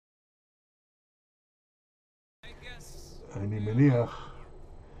אני מניח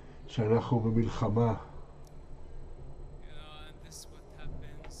שאנחנו במלחמה,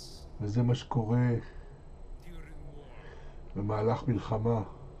 וזה מה שקורה במהלך מלחמה.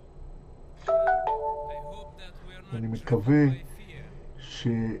 אני מקווה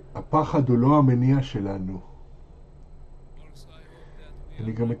שהפחד הוא לא המניע שלנו.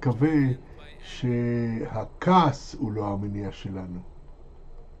 אני גם מקווה שהכעס הוא לא המניע שלנו.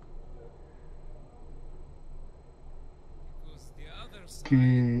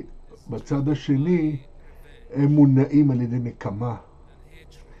 כי בצד השני הם מונעים על ידי נקמה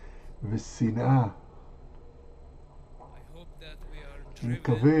ושנאה. אני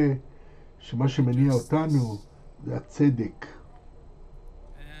מקווה שמה שמניע אותנו זה הצדק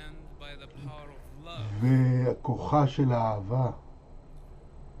והכוחה של האהבה.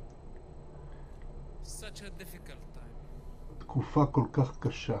 תקופה כל כך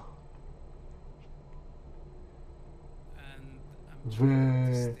קשה.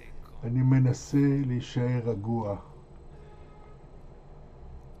 ואני מנסה להישאר רגוע.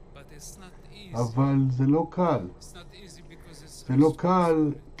 אבל זה לא קל. זה לא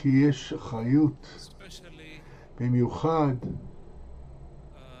קל כי יש אחריות. במיוחד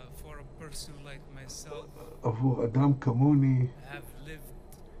עבור אדם כמוני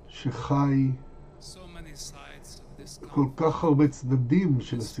שחי כל כך הרבה צדדים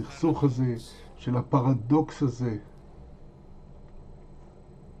של הסכסוך הזה, של הפרדוקס הזה.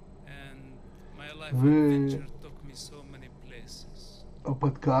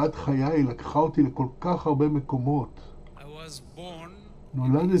 והפתקעת חיי לקחה אותי לכל כך הרבה מקומות.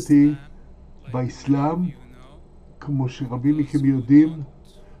 נולדתי באסלאם, כמו שרבים מכם יודעים,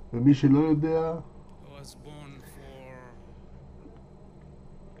 ומי שלא יודע,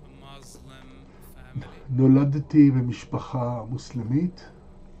 נולדתי במשפחה מוסלמית.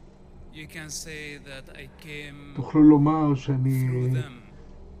 תוכלו לומר שאני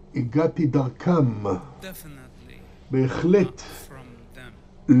הגעתי דרכם, בהחלט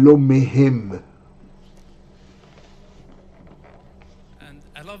לא מהם.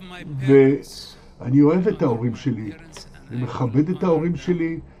 ואני אוהב את ההורים שלי, אני מכבד את ההורים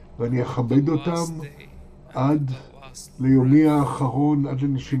שלי, ואני אכבד אותם עד ליומי האחרון, עד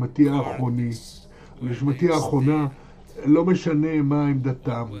לנשימתי האחרונה. לנשימתי האחרונה, לא משנה מה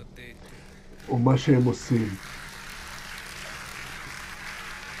עמדתם או מה שהם עושים.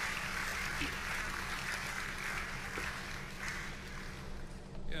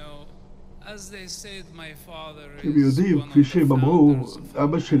 אתם יודעים, כפי שהם אמרו,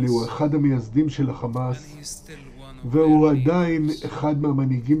 אבא שלי הוא אחד המייסדים של החמאס, והוא עדיין אחד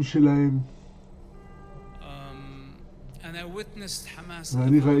מהמנהיגים שלהם.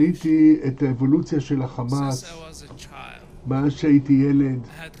 ואני ראיתי את האבולוציה של החמאס מאז שהייתי ילד.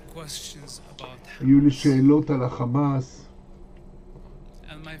 היו לי שאלות על החמאס,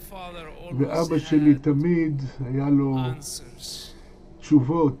 ואבא שלי תמיד היה לו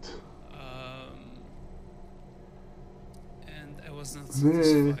תשובות.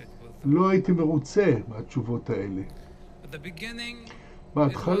 ולא הייתי מרוצה מהתשובות האלה.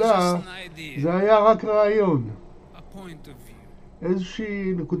 בהתחלה זה היה רק רעיון,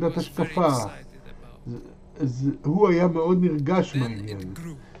 איזושהי נקודת השקפה. הוא היה מאוד נרגש מהעניין,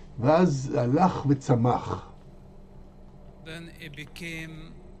 ואז הלך וצמח.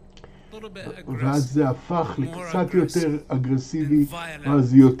 ואז זה הפך לקצת יותר אגרסיבי,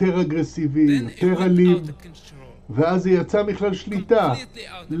 ואז יותר אגרסיבי, יותר אלים, ואז זה יצא מכלל שליטה,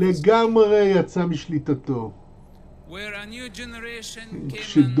 לגמרי יצא משליטתו.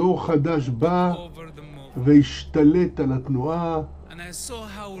 כשדור חדש בא והשתלט על התנועה,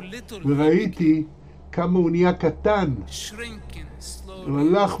 וראיתי כמה הוא נהיה קטן, הוא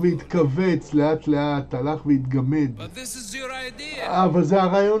הלך והתכווץ לאט לאט, הלך והתגמד. אבל זה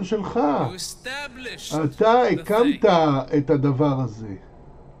הרעיון שלך, אתה הקמת את הדבר הזה,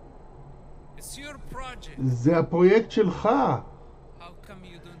 זה הפרויקט שלך.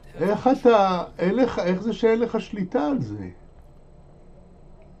 איך זה שאין לך שליטה על זה?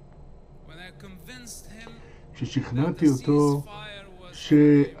 כששכנעתי אותו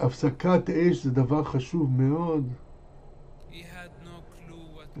שהפסקת אש זה דבר חשוב מאוד,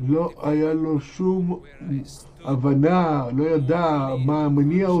 לא היה לו שום הבנה, לא ידע מה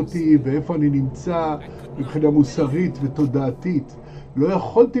מניע אותי ואיפה אני נמצא מבחינה מוסרית ותודעתית. לא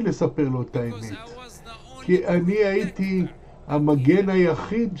יכולתי לספר לו את האמת, כי אני הייתי המגן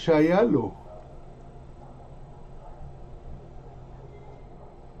היחיד שהיה לו.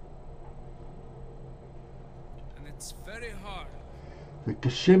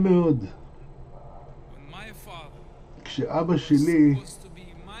 וקשה מאוד כשאבא שלי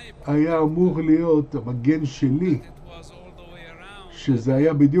היה אמור להיות המגן שלי, שזה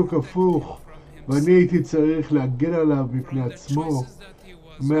היה בדיוק הפוך, ואני הייתי צריך להגן עליו מפני עצמו,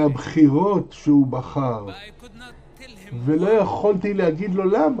 מהבחירות שהוא בחר, ולא יכולתי להגיד לו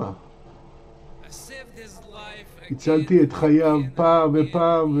למה. הצלתי את חייו פעם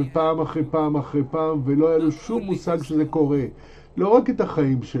ופעם ופעם אחרי פעם אחרי פעם, ולא היה לו שום מושג שזה קורה. לא רק את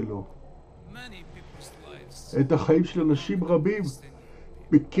החיים שלו, את החיים של אנשים רבים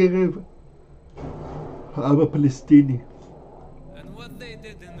בקרב העם הפלסטיני.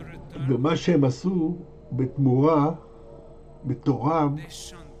 ומה שהם עשו בתמורה, בתורם,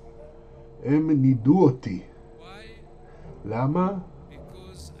 הם נידו אותי. למה?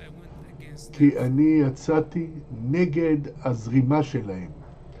 כי אני יצאתי נגד הזרימה שלהם,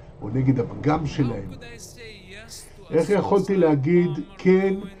 או נגד הפגם שלהם. איך יכולתי להגיד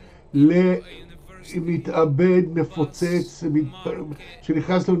כן למתאבד, מפוצץ,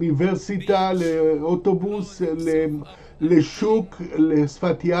 שנכנס לאוניברסיטה, לאוטובוס, לשוק,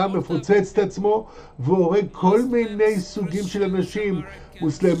 לשפת ים, מפוצץ את עצמו, והורג כל מיני סוגים של אנשים,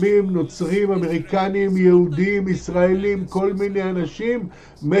 מוסלמים, נוצרים, אמריקנים, יהודים, ישראלים, כל מיני אנשים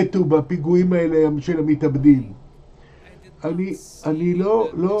מתו בפיגועים האלה של המתאבדים. אני לא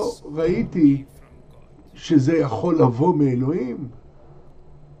ראיתי שזה יכול לבוא מאלוהים.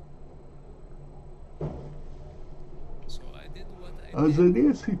 אז אני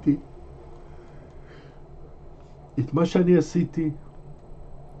עשיתי את מה שאני עשיתי,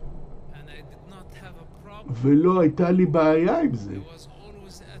 ולא הייתה לי בעיה עם זה.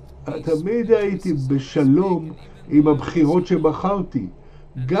 תמיד הייתי בשלום עם הבחירות שבחרתי,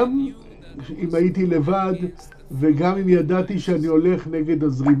 גם אם הייתי לבד וגם אם ידעתי שאני הולך נגד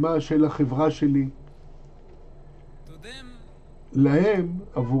הזרימה של החברה שלי. להם,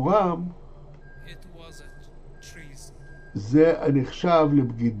 עבורם, זה נחשב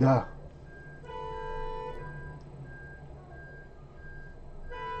לבגידה.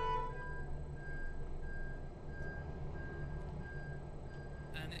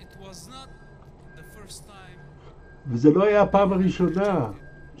 וזה לא היה הפעם הראשונה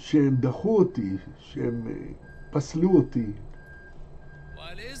שהם דחו אותי, שהם פסלו אותי.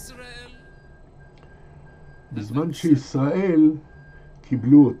 בזמן שישראל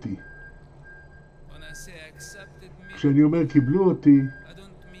קיבלו אותי. כשאני אומר קיבלו אותי,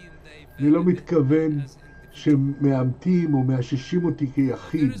 אני לא מתכוון שהם מאמתים או מאששים אותי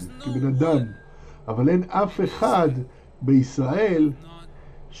כיחיד, כבן אדם. אבל אין אף אחד בישראל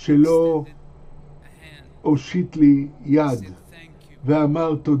שלא הושיט לי יד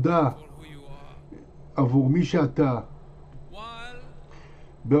ואמר תודה עבור מי שאתה.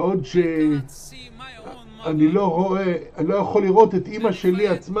 בעוד שאני לא רואה, אני לא יכול לראות את אמא שלי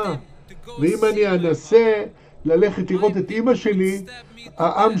עצמה, ואם אני אנסה ללכת לראות את אמא שלי,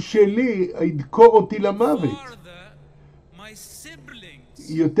 העם שלי ידקור אותי למוות.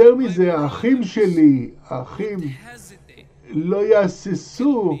 יותר מזה, האחים שלי, האחים לא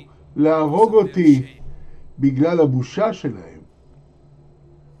יהססו להרוג אותי בגלל הבושה שלהם.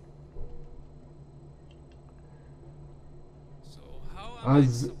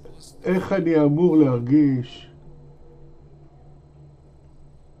 אז איך אני אמור להרגיש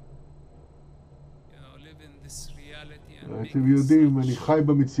אתם יודעים, אני חי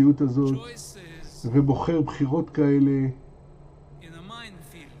במציאות הזאת ובוחר בחירות כאלה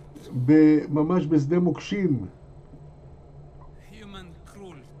ממש בשדה מוקשים.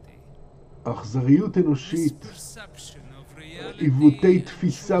 אכזריות אנושית, עיוותי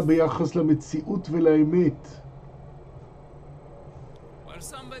תפיסה ביחס למציאות ולאמת.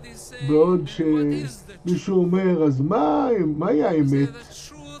 בעוד שמישהו אומר, אז מהי האמת?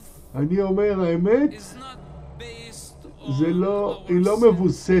 אני אומר, האמת היא לא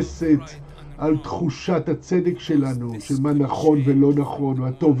מבוססת על תחושת הצדק שלנו, של מה נכון ולא נכון, או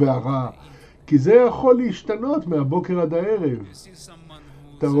הטוב והרע, כי זה יכול להשתנות מהבוקר עד הערב.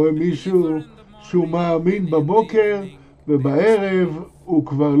 אתה רואה מישהו שהוא מאמין בבוקר, ובערב הוא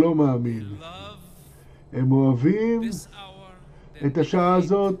כבר לא מאמין. הם אוהבים את השעה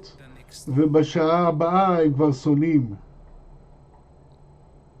הזאת, ובשעה הבאה הם כבר שונאים.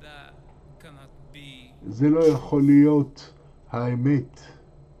 זה לא יכול להיות האמת.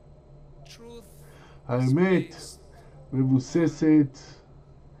 האמת מבוססת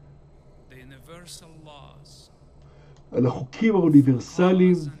על החוקים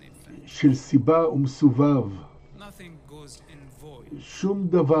האוניברסליים של סיבה ומסובב. שום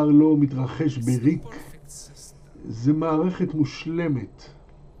דבר לא מתרחש בריק. זה מערכת מושלמת.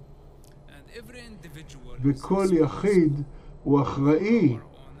 וכל יחיד הוא אחראי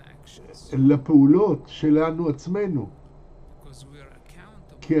לפעולות שלנו עצמנו.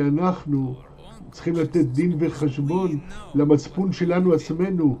 כי אנחנו צריכים לתת דין וחשבון למצפון שלנו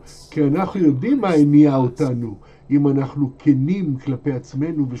עצמנו, כי אנחנו יודעים מה הניע אותנו, אם אנחנו כנים כלפי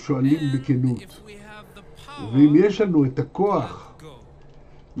עצמנו ושואלים בכנות. ואם יש לנו את הכוח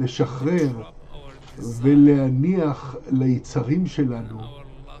לשחרר ולהניח ליצרים שלנו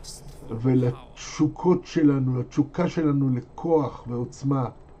ולתשוקות שלנו, לתשוקה שלנו לכוח ועוצמה.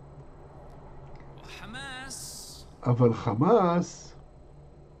 אבל חמאס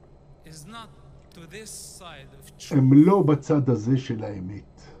הם לא בצד הזה של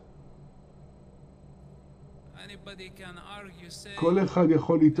האמת. כל אחד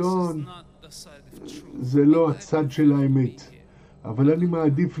יכול לטעון, זה לא הצד של האמת, אבל אני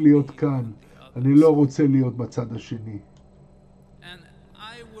מעדיף להיות כאן, אני לא רוצה להיות בצד השני.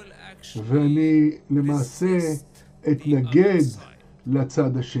 ואני למעשה אתנגד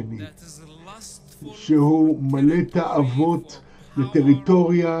לצד השני, שהוא מלא תאוות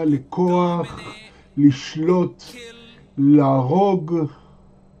לטריטוריה, לכוח, לשלוט, להרוג.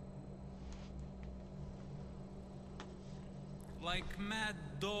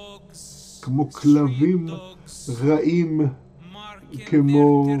 כמו כלבים רעים,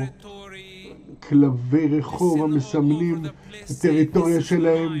 כמו כלבי רחוב המסמנים הטריטוריה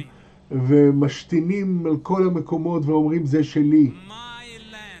שלהם ומשתינים על כל המקומות ואומרים זה שלי,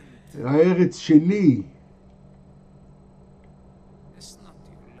 הארץ שלי.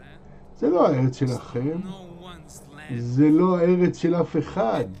 זה לא הארץ שלכם, זה לא הארץ של אף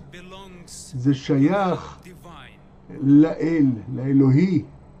אחד, זה שייך לאל, לאלוהי.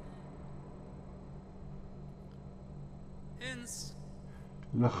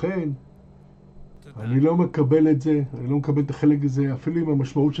 לכן אני לא מקבל את זה, אני לא מקבל את החלק הזה, אפילו עם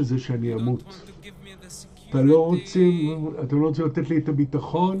המשמעות של זה שאני אמות. אתם לא רוצים לתת לי את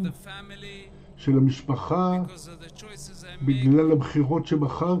הביטחון של המשפחה בגלל הבחירות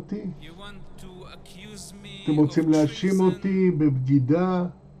שבחרתי? אתם רוצים להאשים אותי בבגידה?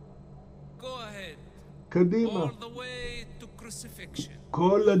 קדימה.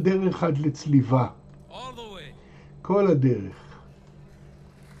 כל הדרך עד לצליבה. כל הדרך.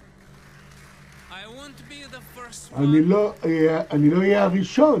 אני לא אהיה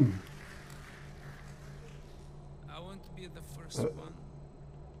הראשון.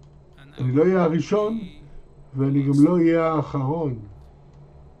 אני לא אהיה הראשון, ואני גם לא אהיה האחרון.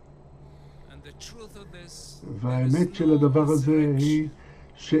 והאמת של הדבר הזה היא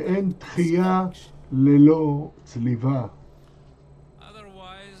שאין תחייה ללא צליבה.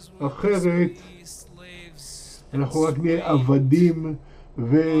 אחרת אנחנו רק נהיה עבדים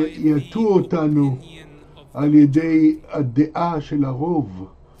ויתו אותנו על ידי הדעה של הרוב,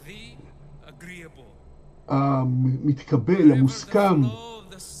 המתקבל, המוסכם.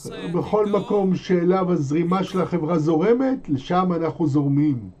 בכל מקום שאליו הזרימה של החברה זורמת, לשם אנחנו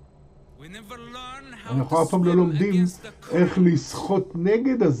זורמים. אנחנו אף פעם לא לומדים איך לשחות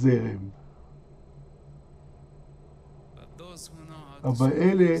נגד הזרם. אבל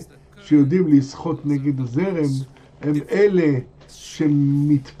אלה שיודעים לשחות נגד הזרם, הם אלה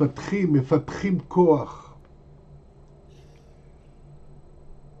שמתפתחים, מפתחים כוח.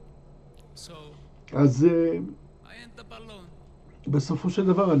 אז בסופו של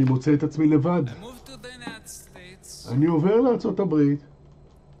דבר אני מוצא את עצמי לבד. אני עובר לארצות הברית.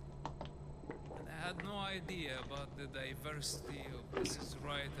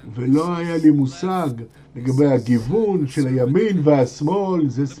 ולא היה לי מושג לגבי הגיוון של הימין והשמאל,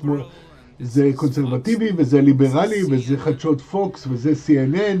 זה קונסרבטיבי וזה ליברלי וזה חדשות פוקס וזה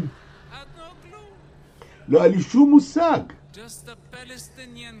CNN. לא היה לי שום מושג.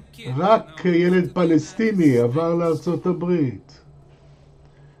 רק ילד פלסטיני עבר לארצות הברית.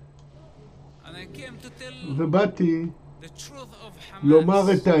 ובאתי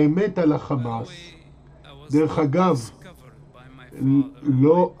לומר את האמת על החמאס. דרך אגב,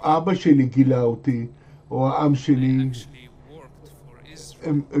 לא אבא שלי גילה אותי, או העם שלי.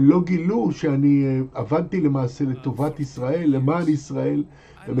 הם לא גילו שאני עבדתי למעשה לטובת ישראל, למען ישראל,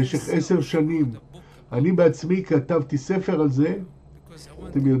 במשך 10 שנים. אני בעצמי כתבתי ספר על זה,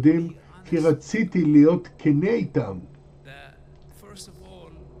 אתם יודעים, כי רציתי להיות כנה איתם.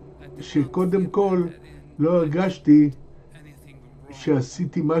 שקודם כל לא הרגשתי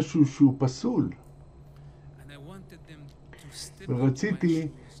שעשיתי משהו שהוא פסול. ורציתי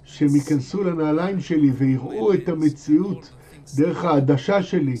שהם ייכנסו לנעליים שלי ויראו את המציאות דרך העדשה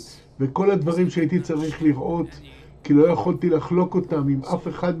שלי וכל הדברים שהייתי צריך לראות, כי לא יכולתי לחלוק אותם עם אף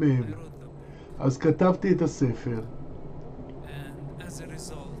אחד מהם. אז כתבתי את הספר.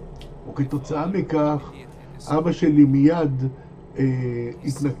 וכתוצאה מכך, אבא שלי מיד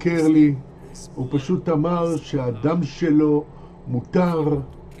התנכר לי. הוא פשוט אמר שהדם שלו מותר,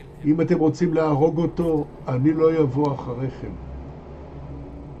 אם אתם רוצים להרוג אותו, אני לא אבוא אחריכם.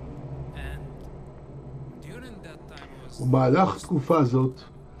 ומהלך תקופה הזאת,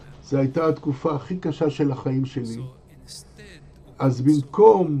 זו הייתה התקופה הכי קשה של החיים שלי. אז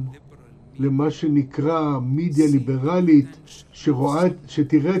במקום למה שנקרא מידיה ליברלית,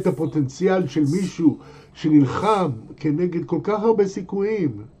 שתראה את הפוטנציאל של מישהו שנלחם כנגד כל כך הרבה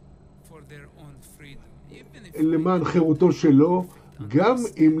סיכויים למען חירותו שלו, גם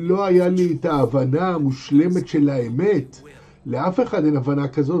אם לא היה לי את ההבנה המושלמת של האמת, לאף אחד אין הבנה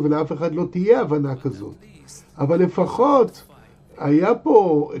כזאת ולאף אחד לא תהיה הבנה כזאת. אבל לפחות היה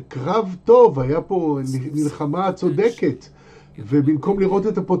פה קרב טוב, היה פה מלחמה צודקת, ובמקום לראות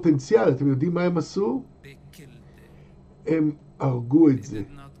את הפוטנציאל, אתם יודעים מה הם עשו? הם הרגו את זה.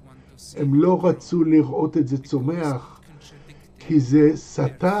 הם לא רצו לראות את זה צומח, כי זה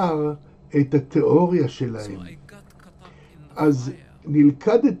סתר את התיאוריה שלהם. אז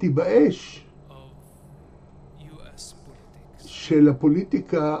נלכדתי באש של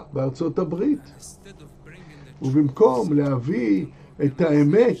הפוליטיקה בארצות הברית. ובמקום להביא את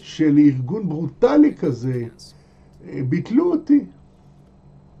האמת של ארגון ברוטלי כזה, ביטלו אותי.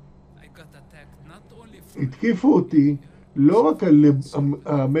 התקיפו אותי לא רק על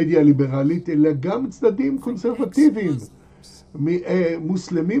המדיה הליברלית, אלא גם צדדים קונסרבטיביים,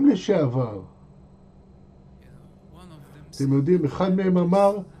 מוסלמים לשעבר. אתם יודעים, אחד מהם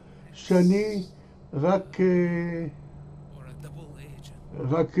אמר שאני רק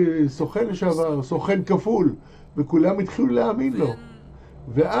סוכן לשעבר, סוכן כפול, וכולם התחילו להאמין לו.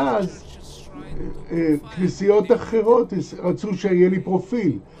 ואז כנסיות אחרות רצו שיהיה לי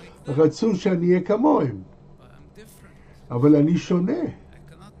פרופיל, רצו שאני אהיה כמוהם. אבל אני שונה.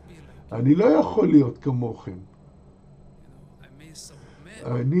 אני לא יכול להיות כמוכם.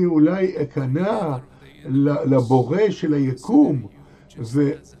 אני אולי אכנע לבורא של היקום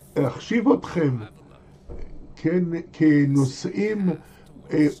ואחשיב אתכם כנושאים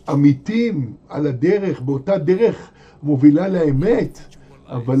אמיתיים על הדרך, באותה דרך מובילה לאמת,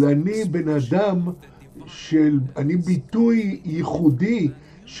 אבל אני בן אדם אני ביטוי ייחודי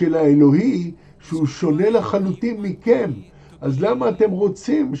של האלוהי שהוא שונה לחלוטין מכם. אז למה אתם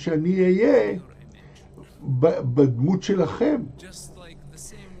רוצים שאני אהיה בדמות שלכם?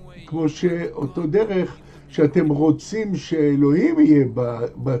 כמו שאותו דרך שאתם רוצים שאלוהים יהיה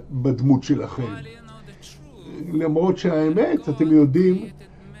בדמות שלכם. למרות שהאמת, אתם יודעים,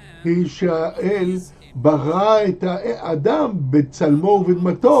 היא שהאל ברא את האדם בצלמו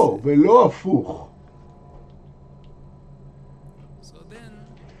ובדמתו, ולא הפוך.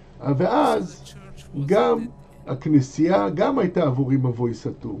 ואז גם הכנסייה גם הייתה עבורי מבוי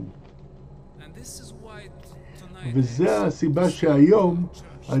סתום. וזו הסיבה שהיום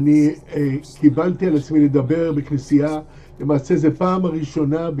אני קיבלתי על עצמי לדבר בכנסייה. למעשה זו פעם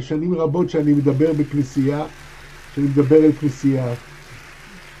הראשונה בשנים רבות שאני מדבר בכנסייה, שאני מדבר על כנסייה.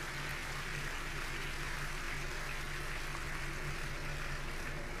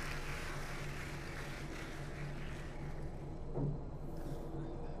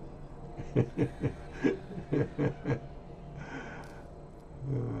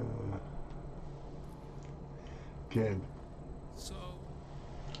 כן.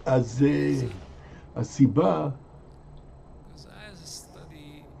 אז הסיבה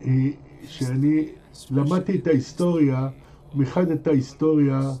היא שאני למדתי את ההיסטוריה, במיוחד את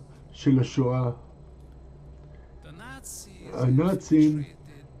ההיסטוריה של השואה. הנאצים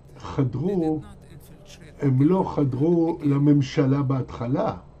חדרו, הם לא חדרו לממשלה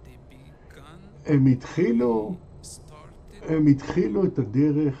בהתחלה. הם התחילו את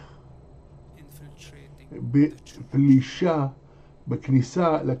הדרך בפלישה,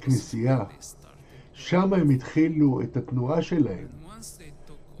 בכניסה לכנסייה. שם הם התחילו את התנועה שלהם.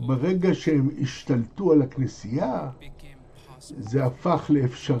 ברגע שהם השתלטו על הכנסייה, זה הפך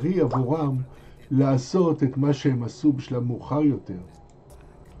לאפשרי עבורם לעשות את מה שהם עשו בשלב מאוחר יותר.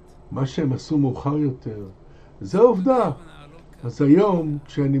 מה שהם עשו מאוחר יותר, זה עובדה. אז היום,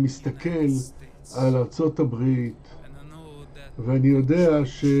 כשאני מסתכל על ארצות הברית, ואני יודע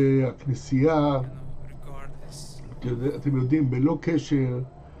שהכנסייה, אתם יודעים, בלא קשר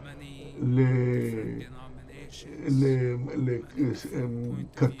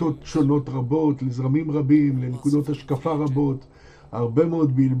לכתות שונות רבות, לזרמים רבים, לנקודות השקפה רבות, הרבה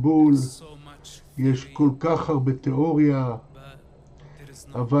מאוד בלבול, יש כל כך הרבה תיאוריה,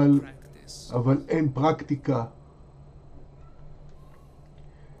 אבל אין פרקטיקה.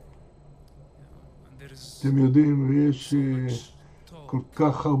 אתם יודעים, יש כל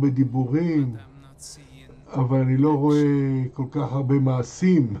כך הרבה דיבורים, אבל אני לא רואה כל כך הרבה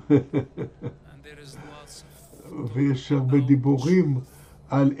מעשים. ויש הרבה דיבורים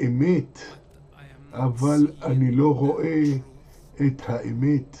על אמת, אבל אני לא רואה את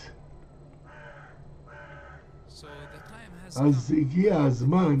האמת. אז הגיע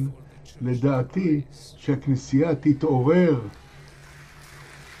הזמן, לדעתי, שהכנסייה תתעורר.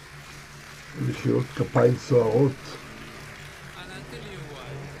 מחיאות כפיים סוערות.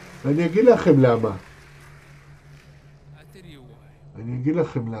 ואני אגיד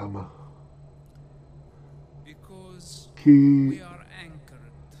לכם למה. כי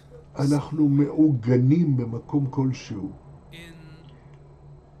אנחנו מעוגנים במקום כלשהו.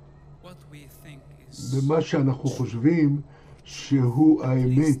 במה שאנחנו חושבים שהוא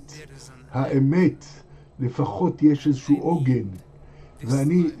האמת. האמת, לפחות יש איזשהו עוגן.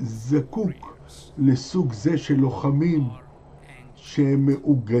 ואני זקוק לסוג זה של לוחמים שהם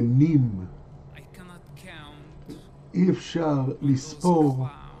מעוגנים. אי אפשר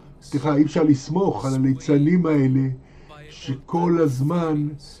לסמוך על הליצנים האלה שכל הזמן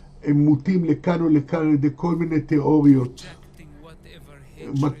הם מוטים לכאן ולכאן על ידי כל מיני תיאוריות.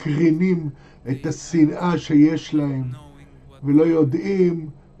 מקרינים את השנאה שיש להם ולא יודעים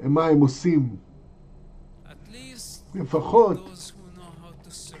מה הם עושים. לפחות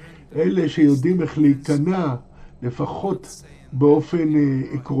אלה שיודעים איך להיכנע, לפחות באופן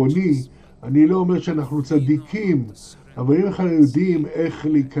עקרוני, אני לא אומר שאנחנו צדיקים, אבל אם אנחנו יודעים איך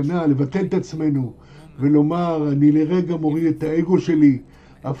להיכנע, לבטל את עצמנו ולומר, אני לרגע מוריד את האגו שלי,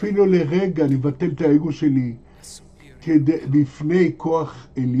 אפילו לרגע לבטל את האגו שלי, בפני כוח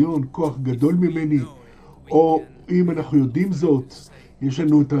עליון, כוח גדול ממני, או אם אנחנו יודעים זאת, יש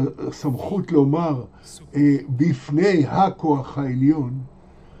לנו את הסמכות לומר בפני הכוח העליון,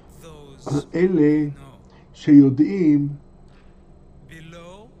 אלה שיודעים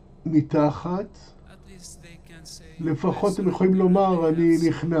מתחת, לפחות הם יכולים לומר אני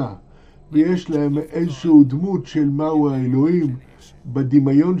נכנע, ויש להם איזשהו דמות של מהו האלוהים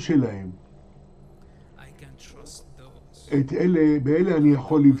בדמיון שלהם. באלה אני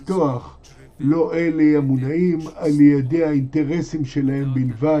יכול לבטוח, לא אלה המונעים על ידי האינטרסים שלהם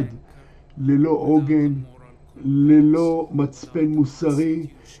בלבד, ללא עוגן, ללא מצפן מוסרי,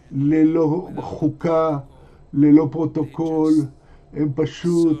 ללא חוקה, ללא פרוטוקול. הם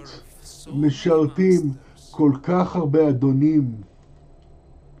פשוט משרתים כל כך הרבה אדונים.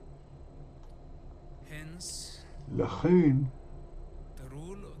 לכן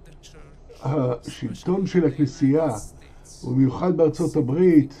השלטון של הכנסייה, ובמיוחד בארצות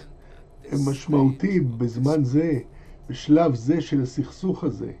הברית, הם משמעותי בזמן זה, בשלב זה של הסכסוך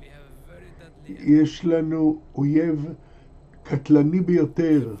הזה. יש לנו אויב קטלני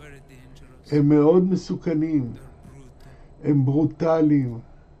ביותר. הם מאוד מסוכנים. הם ברוטליים.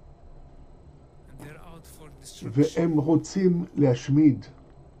 והם רוצים להשמיד.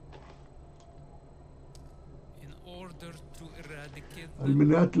 על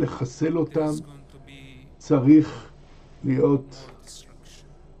מנת לחסל אותם צריך להיות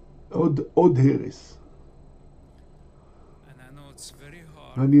עוד הרס.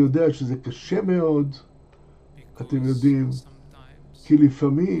 ואני יודע שזה קשה מאוד, אתם יודעים, כי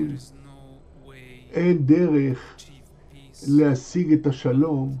לפעמים אין דרך להשיג את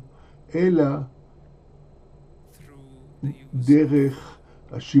השלום, אלא דרך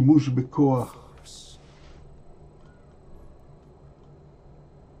השימוש בכוח.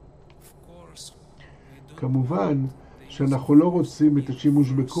 כמובן שאנחנו לא רוצים את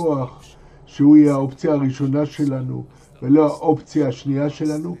השימוש בכוח שהוא יהיה האופציה הראשונה שלנו ולא האופציה השנייה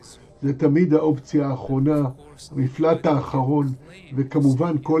שלנו. זה תמיד האופציה האחרונה, המפלט האחרון,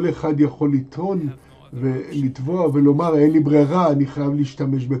 וכמובן כל אחד יכול לטעון ולתבוע ולומר אין לי ברירה, אני חייב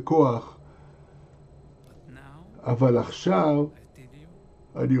להשתמש בכוח. אבל עכשיו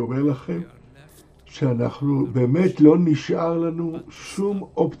אני אומר לכם שאנחנו באמת לא נשאר לנו שום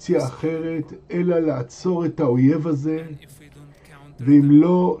אופציה אחרת אלא לעצור את האויב הזה, ואם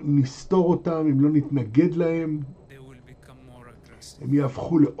לא נסתור אותם, אם לא נתנגד להם, הם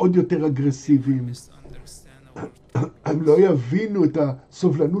יהפכו לעוד יותר אגרסיביים. הם לא יבינו את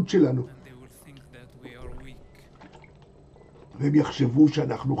הסובלנות שלנו. והם יחשבו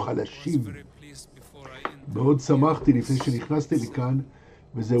שאנחנו חלשים. מאוד שמחתי לפני שנכנסתי לכאן,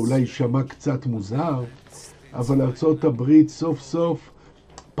 וזה אולי יישמע קצת מוזר, אבל ארצות הברית סוף סוף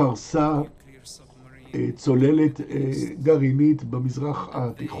פרסה צוללת גרעינית במזרח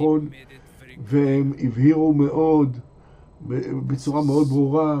התיכון, והם הבהירו מאוד, בצורה מאוד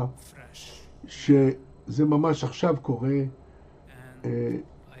ברורה, שזה ממש עכשיו קורה.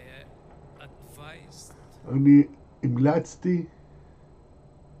 אני המלצתי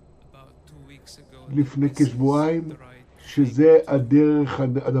לפני כשבועיים שזה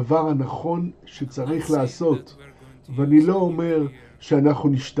הדבר הנכון שצריך לעשות. ואני לא אומר שאנחנו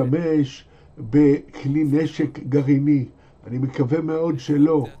נשתמש בכלי נשק גרעיני. אני מקווה מאוד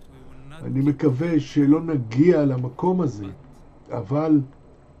שלא. אני מקווה שלא נגיע למקום הזה. אבל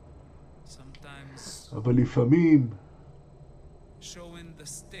לפעמים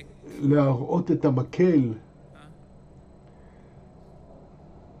להראות את המקל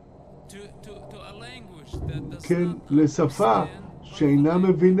כן, לשפה שאינה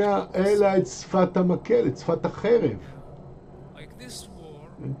מבינה אלא את שפת המקל, את שפת החרב.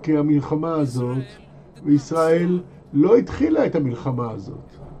 כי המלחמה הזאת, וישראל לא התחילה את המלחמה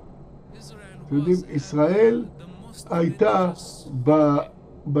הזאת. אתם יודעים, ישראל הייתה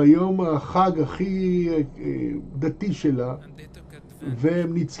ביום החג הכי דתי שלה,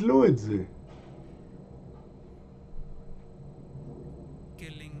 והם ניצלו את זה.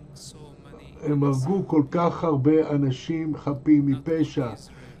 הם הרגו כל כך הרבה אנשים חפים מפשע,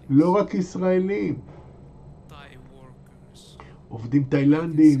 לא רק ישראלים, עובדים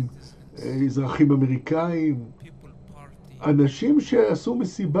תאילנדים, אזרחים אמריקאים, אנשים שעשו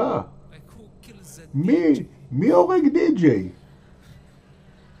מסיבה. מי הורג די-ג'יי?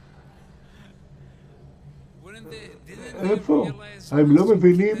 איפה? הם לא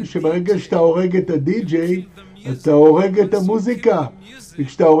מבינים שברגע שאתה הורג את הדי-ג'יי, אתה הורג את המוזיקה.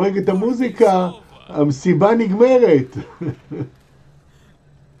 וכשאתה הורג את המוזיקה, המסיבה נגמרת.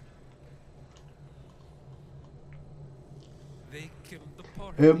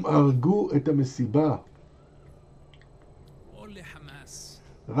 הם הרגו את המסיבה.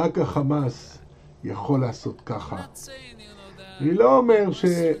 רק החמאס יכול לעשות ככה. אני לא אומר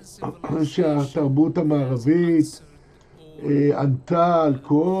שהתרבות המערבית ענתה על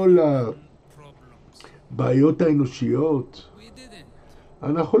כל הבעיות האנושיות.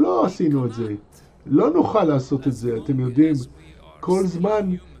 אנחנו לא עשינו את זה. לא נוכל לעשות את זה, אתם יודעים. כל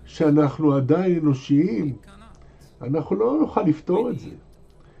זמן שאנחנו עדיין אנושיים, אנחנו לא נוכל לפתור את זה.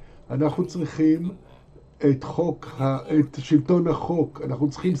 אנחנו צריכים את שלטון החוק. אנחנו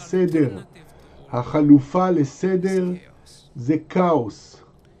צריכים סדר. החלופה לסדר זה כאוס.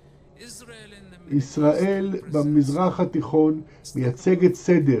 ישראל במזרח התיכון מייצגת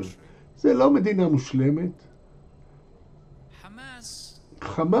סדר. זה לא מדינה מושלמת.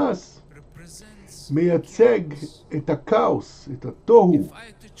 חמאס מייצג את הכאוס, את התוהו.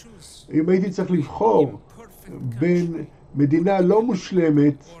 אם הייתי צריך לבחור בין מדינה לא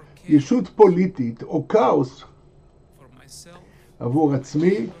מושלמת, ישות פוליטית או כאוס, עבור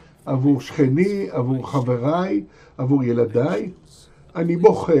עצמי, עבור שכני, עבור חבריי, עבור ילדיי, אני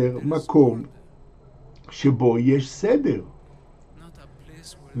בוחר מקום שבו יש סדר.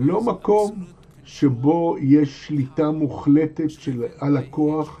 לא מקום שבו יש שליטה מוחלטת על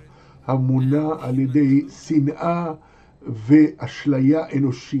הכוח המונע על ידי שנאה ואשליה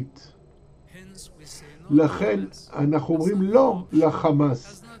אנושית. לכן אנחנו אומרים לא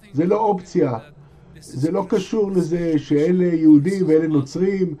לחמאס. זה לא אופציה. זה לא קשור לזה שאלה יהודים ואלה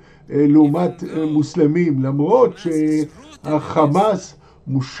נוצרים לעומת מוסלמים, למרות שהחמאס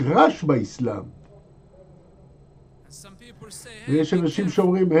מושרש באסלאם. ויש אנשים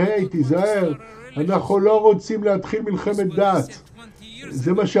שאומרים, היי, תיזהר, אנחנו לא רוצים להתחיל מלחמת דת.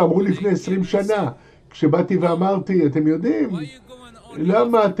 זה מה שאמרו לפני 20 שנה. כשבאתי ואמרתי, אתם יודעים,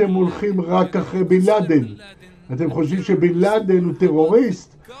 למה אתם הולכים רק אחרי בן לאדן? אתם חושבים שבן לאדן הוא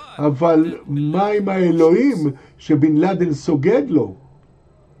טרוריסט, אבל מה עם האלוהים שבן לאדן סוגד לו?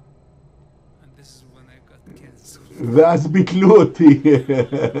 ואז ביטלו אותי.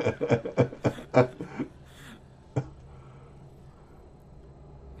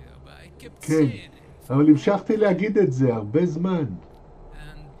 כן, אבל המשכתי להגיד את זה הרבה זמן.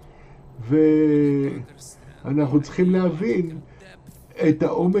 ואנחנו צריכים להבין את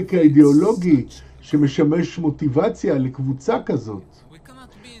העומק האידיאולוגי שמשמש מוטיבציה לקבוצה כזאת.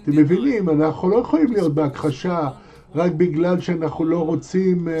 אתם מבינים, אנחנו לא יכולים להיות בהכחשה רק בגלל שאנחנו לא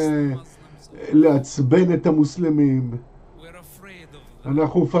רוצים לעצבן את המוסלמים.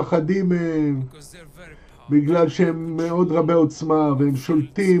 אנחנו מפחדים מהם בגלל שהם מאוד רבי עוצמה והם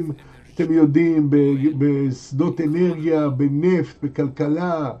שולטים, אתם יודעים, בשדות אנרגיה, בנפט,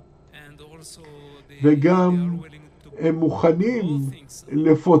 בכלכלה, וגם הם מוכנים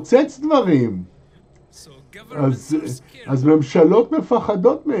לפוצץ דברים. אז ממשלות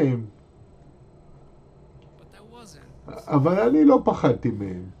מפחדות מהם. אבל אני לא פחדתי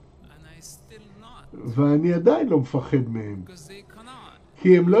מהם. ואני עדיין לא מפחד מהם.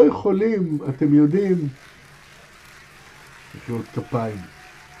 כי הם לא יכולים, אתם יודעים, מחיאות כפיים.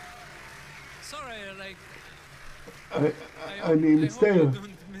 אני מצטער,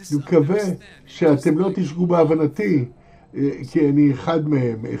 אני מקווה שאתם לא תשגו בהבנתי. כי אני אחד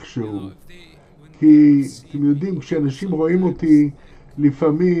מהם איכשהו. כי אתם יודעים, כשאנשים רואים אותי,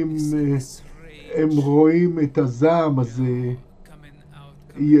 לפעמים הם רואים את הזעם הזה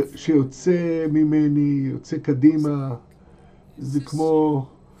שיוצא ממני, יוצא קדימה. זה כמו,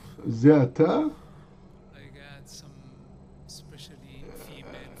 זה אתה?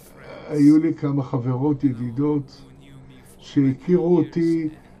 היו לי כמה חברות ידידות שהכירו אותי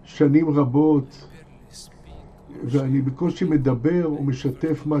שנים רבות, ואני בקושי מדבר או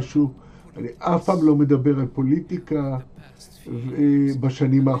משתף משהו. אני אף פעם לא מדבר על פוליטיקה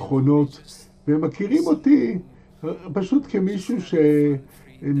בשנים האחרונות, והם מכירים אותי פשוט כמישהו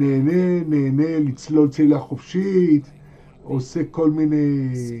שנהנה לצלול צלילה חופשית, עושה כל מיני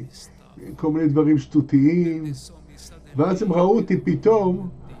דברים שטותיים, ואז הם ראו אותי פתאום,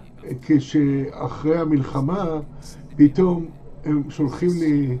 כשאחרי המלחמה, פתאום הם שולחים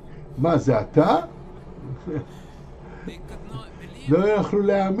לי, מה, זה אתה? לא יכלו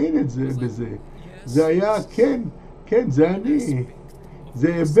להאמין בזה. זה היה, כן, זה אני.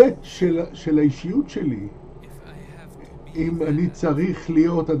 זה היבט של האישיות שלי. אם אני צריך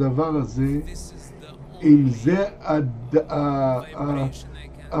להיות הדבר הזה, אם זה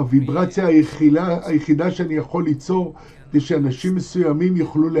הוויברציה היחידה שאני יכול ליצור, כדי שאנשים מסוימים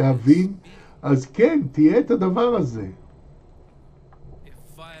יוכלו להבין, אז כן, תהיה את הדבר הזה.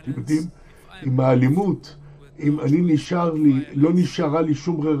 אתם יודעים, עם האלימות, אם לא נשארה לי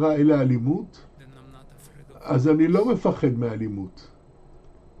שום ברירה אלא אלימות, אז אני לא מפחד מאלימות.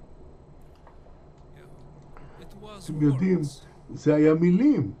 אתם יודעים, זה היה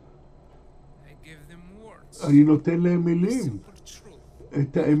מילים. אני נותן להם מילים,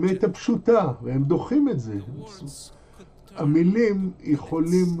 את האמת הפשוטה, והם דוחים את זה. המילים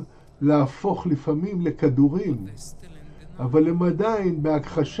יכולים להפוך לפעמים לכדורים, אבל הם עדיין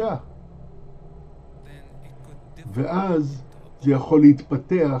בהכחשה. ואז זה יכול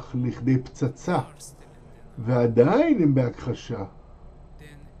להתפתח לכדי פצצה, ועדיין הם בהכחשה.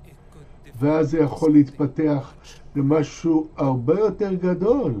 ואז זה יכול להתפתח למשהו הרבה יותר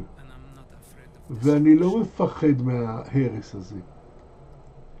גדול. ואני לא מפחד מההרס הזה.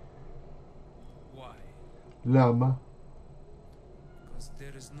 למה?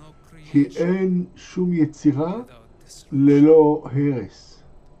 כי אין שום יצירה ללא הרס.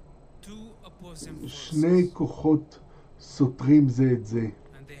 שני כוחות סותרים זה את זה.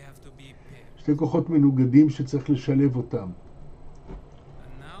 שני כוחות מנוגדים שצריך לשלב אותם.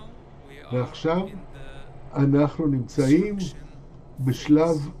 ועכשיו אנחנו נמצאים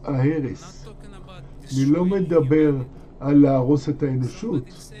בשלב ההרס. אני לא מדבר על להרוס את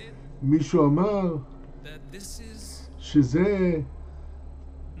האנושות. מישהו אמר שזה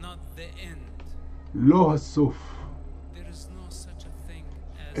לא הסוף.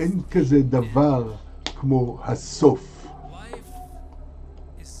 אין כזה דבר כמו הסוף.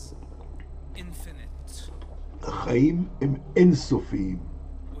 החיים הם אינסופיים,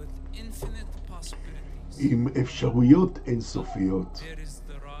 עם אפשרויות אינסופיות,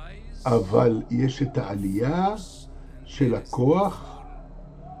 אבל יש את העלייה של הכוח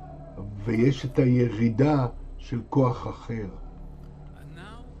ויש את הירידה של כוח אחר.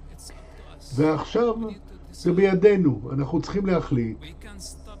 ועכשיו זה בידינו, אנחנו צריכים להחליט.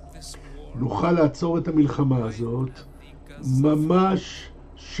 נוכל לעצור את המלחמה הזאת ממש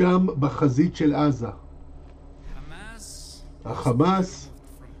שם בחזית של עזה. החמאס,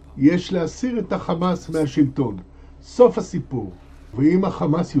 יש להסיר את החמאס מהשלטון. סוף הסיפור. ואם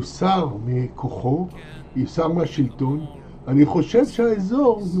החמאס יוסר מכוחו, יוסר מהשלטון, אני חושב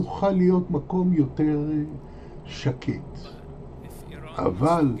שהאזור יוכל להיות מקום יותר שקט.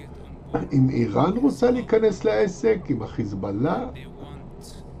 אבל אם איראן רוצה להיכנס לעסק, עם החיזבאללה,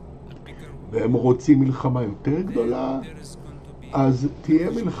 והם רוצים מלחמה יותר גדולה, אז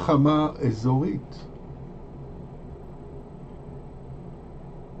תהיה מלחמה אזורית.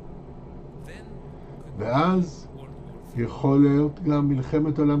 ואז יכול להיות גם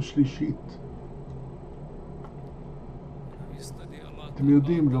מלחמת עולם שלישית. אתם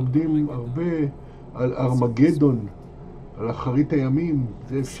יודעים, לומדים הרבה על ארמגדון, על אחרית הימים.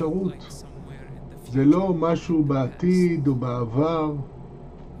 זה אפשרות. זה לא משהו בעתיד או בעבר.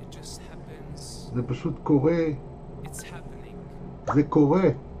 זה פשוט קורה. זה קורה.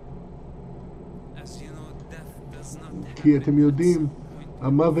 כי אתם יודעים,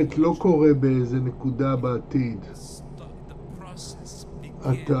 המוות לא קורה באיזה נקודה בעתיד.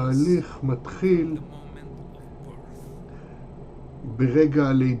 התהליך מתחיל ברגע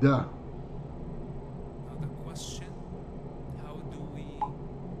הלידה.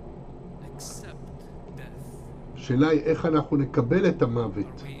 השאלה היא איך אנחנו נקבל את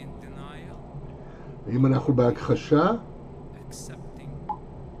המוות. האם אנחנו בהכחשה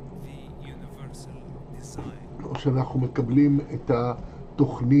שאנחנו מקבלים את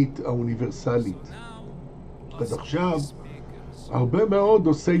התוכנית האוניברסלית. עד עכשיו, הרבה מאוד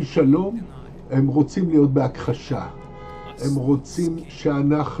עושי שלום, הם רוצים להיות בהכחשה. הם רוצים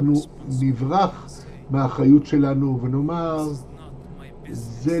שאנחנו נברח מהאחריות שלנו ונאמר,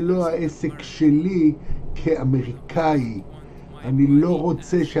 זה לא העסק שלי כאמריקאי. אני לא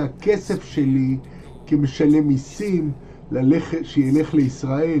רוצה שהכסף שלי כמשלם מיסים שילך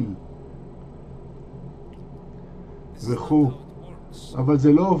לישראל וכו'. אבל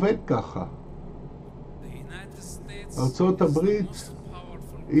זה לא עובד ככה. ארצות הברית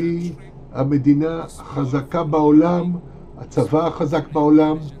היא המדינה החזקה בעולם, הצבא החזק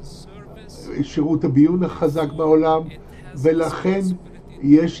בעולם, שירות הביון החזק בעולם, ולכן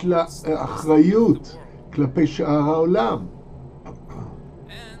יש לה אחריות כלפי שאר העולם.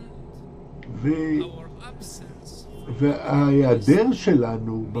 וההיעדר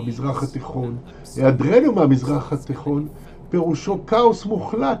שלנו במזרח התיכון, היעדרנו מהמזרח התיכון, פירושו כאוס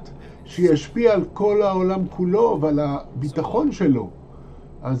מוחלט שישפיע על כל העולם כולו ועל הביטחון שלו.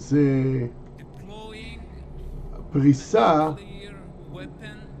 אז פריסה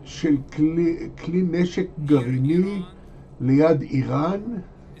של כלי נשק גרעיני ליד איראן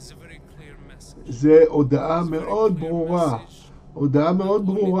זה הודעה מאוד ברורה, הודעה מאוד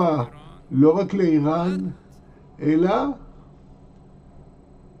ברורה, לא רק לאיראן, אלא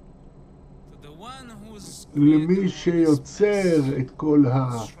למי שיוצר את כל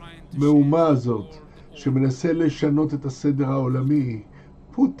המהומה הזאת, שמנסה לשנות את הסדר העולמי,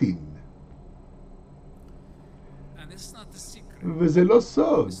 פוטין. וזה לא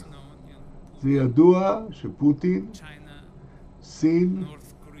סוד. זה ידוע שפוטין, סין,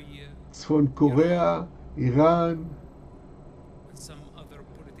 צפון קוריאה, איראן,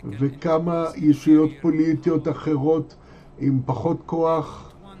 וכמה ישויות פוליטיות אחרות עם פחות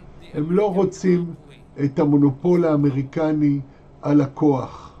כוח, הם לא רוצים את המונופול האמריקני על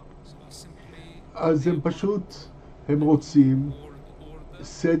הכוח. אז הם רוצים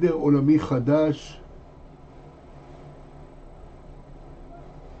סדר עולמי חדש,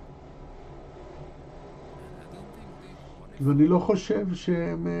 ואני לא חושב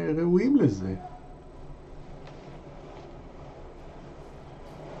שהם ראויים לזה.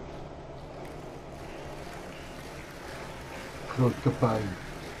 מחיאות כפיים.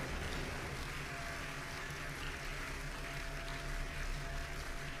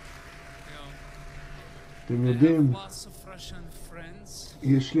 אתם יודעים,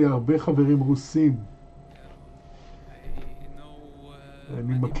 יש לי הרבה חברים רוסים.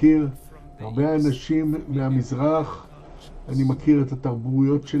 אני מכיר הרבה אנשים מהמזרח, אני מכיר את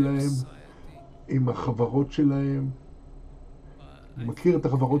התרבויות שלהם, עם החברות שלהם. אני מכיר את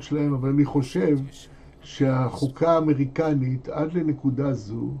החברות שלהם, אבל אני חושב שהחוקה האמריקנית עד לנקודה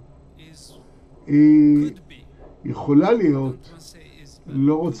זו היא יכולה להיות,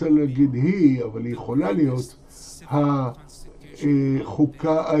 לא רוצה להגיד היא, אבל היא יכולה להיות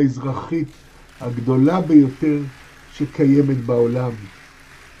החוקה האזרחית הגדולה ביותר שקיימת בעולם.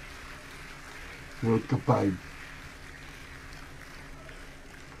 מחיאות כפיים.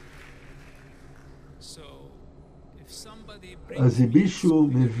 אז אם מישהו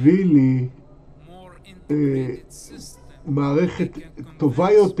מביא לי מערכת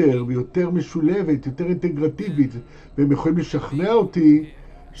טובה יותר ויותר משולבת, יותר אינטגרטיבית, והם יכולים לשכנע אותי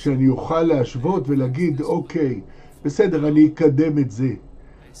שאני אוכל להשוות ולהגיד, אוקיי, בסדר, אני אקדם את זה.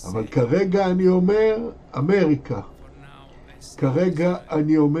 אבל כרגע אני אומר אמריקה. כרגע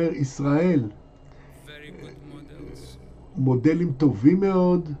אני אומר ישראל. מודלים טובים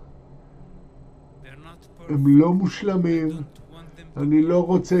מאוד. הם לא מושלמים. אני לא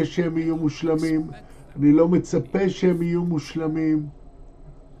רוצה שהם יהיו מושלמים. אני לא מצפה שהם יהיו מושלמים.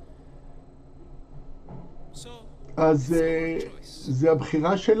 אז זה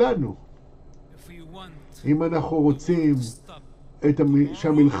הבחירה שלנו. אם אנחנו רוצים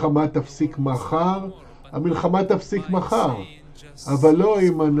שהמלחמה תפסיק מחר, המלחמה תפסיק מחר. אבל לא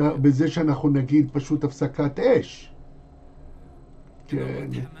בזה שאנחנו נגיד פשוט הפסקת אש. כן.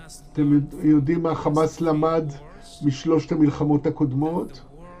 אתם יודעים מה החמאס למד משלושת המלחמות הקודמות?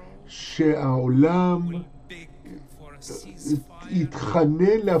 שהעולם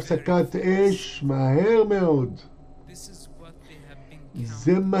יתחנן להפסקת אש מהר מאוד.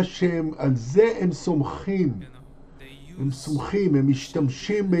 זה מה על זה הם סומכים. הם סומכים, הם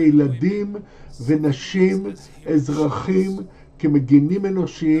משתמשים בילדים ונשים, אזרחים, כמגינים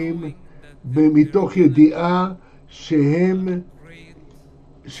אנושיים, מתוך ידיעה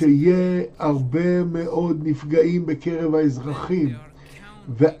שיהיה הרבה מאוד נפגעים בקרב האזרחים.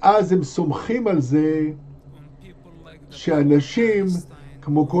 ואז הם סומכים על זה שאנשים,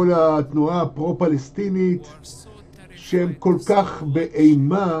 כמו כל התנועה הפרו-פלסטינית, שהם כל כך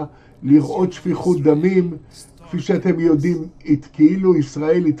באימה לראות שפיכות דמים, כפי שאתם יודעים, כאילו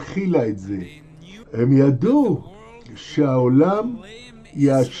ישראל התחילה את זה. הם ידעו שהעולם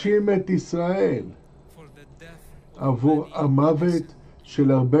יאשים את ישראל עבור המוות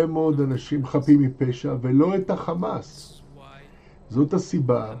של הרבה מאוד אנשים חפים מפשע, ולא את החמאס. זאת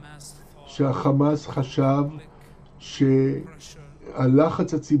הסיבה שהחמאס חשב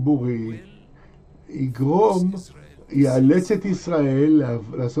שהלחץ הציבורי יאלץ את ישראל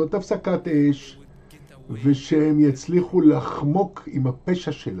לעשות הפסקת אש, ושהם יצליחו לחמוק עם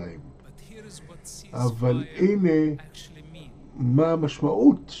הפשע שלהם. אבל הנה מה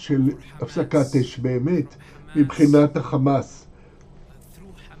המשמעות של הפסקת אש באמת מבחינת החמאס,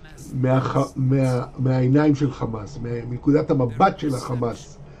 מהעיניים של חמאס, מנקודת המבט של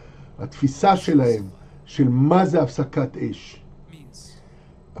החמאס, התפיסה שלהם של מה זה הפסקת אש.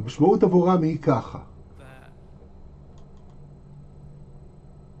 המשמעות עבורם היא ככה,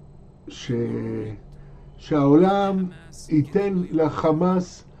 שהעולם ייתן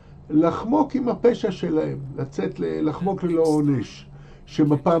לחמאס לחמוק עם הפשע שלהם, לחמוק ללא עונש,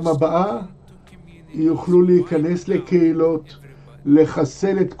 שבפעם הבאה יוכלו להיכנס לקהילות,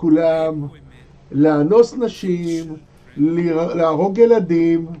 לחסל את כולם, לאנוס נשים, להרוג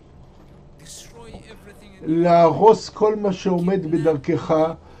ילדים, להרוס כל מה שעומד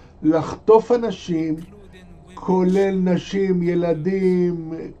בדרכך, לחטוף אנשים, כולל נשים,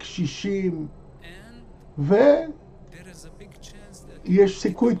 ילדים, קשישים, ויש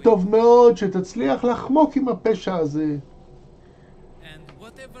סיכוי טוב מאוד שתצליח לחמוק עם הפשע הזה.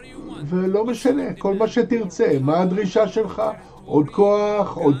 ולא משנה, כל מה שתרצה, מה הדרישה שלך? עוד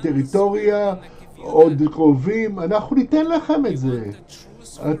כוח, עוד טריטוריה, עוד קרובים, אנחנו ניתן לכם את זה.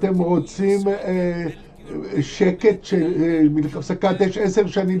 אתם רוצים שקט של הפסקת אש 10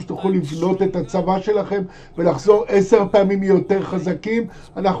 שנים שתוכלו לבנות את הצבא שלכם ולחזור 10 פעמים יותר חזקים,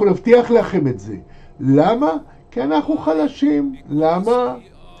 אנחנו נבטיח לכם את זה. למה? כי אנחנו חלשים. למה?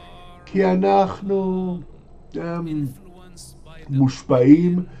 כי אנחנו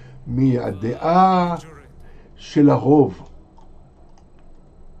מושפעים מהדעה של הרוב.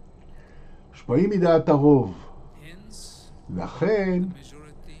 מושפעים מדעת הרוב. לכן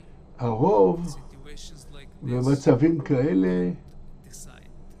הרוב במצבים כאלה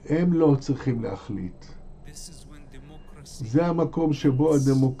הם לא צריכים להחליט. זה המקום שבו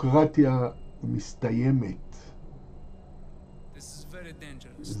הדמוקרטיה מסתיימת.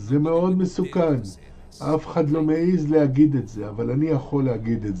 זה מאוד מסוכן. אף אחד לא מעז להגיד את זה, אבל אני יכול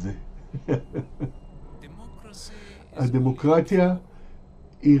להגיד את זה. הדמוקרטיה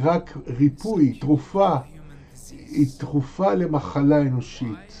היא רק ריפוי, תרופה. היא תרופה למחלה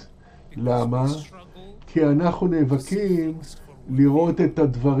אנושית. למה? כי אנחנו נאבקים לראות את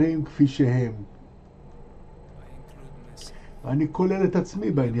הדברים כפי שהם. אני כולל את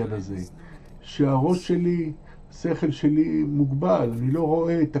עצמי בעניין הזה, שהראש שלי, השכל שלי מוגבל, אני לא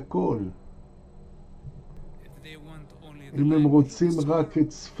רואה את הכל. אם הם רוצים רק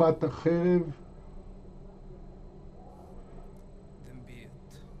את שפת החרב,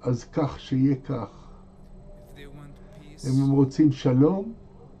 אז כך שיהיה כך. אם הם רוצים שלום,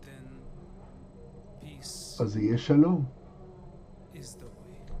 אז יהיה שלום.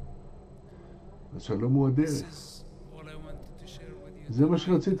 השלום הוא הדרך. זה מה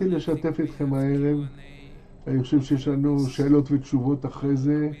שרציתי לשתף איתכם הערב. אני חושב שיש לנו שאלות ותשובות אחרי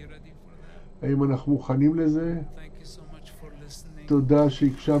זה. האם אנחנו מוכנים לזה? תודה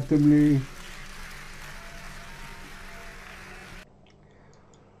שהקשבתם לי.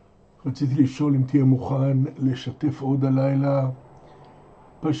 רציתי לשאול אם תהיה מוכן לשתף עוד הלילה,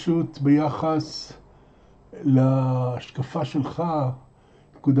 פשוט ביחס להשקפה שלך,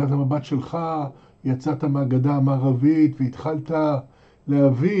 נקודת המבט שלך, יצאת מהגדה המערבית והתחלת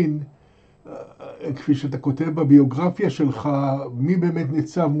להבין, כפי שאתה כותב בביוגרפיה שלך, מי באמת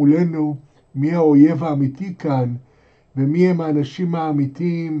ניצב מולנו, מי האויב האמיתי כאן, ומי הם האנשים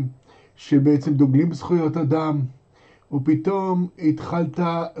האמיתיים שבעצם דוגלים בזכויות אדם. ופתאום התחלת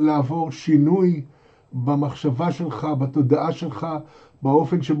לעבור שינוי במחשבה שלך, בתודעה שלך,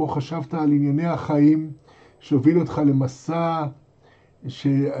 באופן שבו חשבת על ענייני החיים, שהוביל אותך למסע,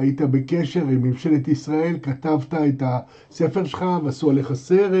 שהיית בקשר עם ממשלת ישראל, כתבת את הספר שלך ועשו עליך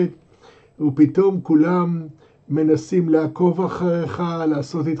סרט, ופתאום כולם מנסים לעקוב אחריך,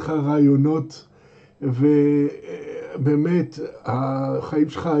 לעשות איתך רעיונות, ובאמת החיים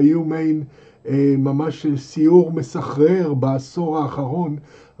שלך היו מעין ממש סיור מסחרר בעשור האחרון,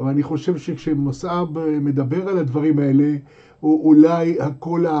 אבל אני חושב שכשמסעב מדבר על הדברים האלה, הוא אולי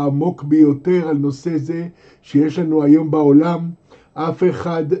הקול העמוק ביותר על נושא זה שיש לנו היום בעולם. אף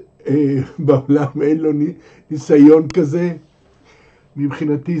אחד בעולם אין לו ניסיון כזה.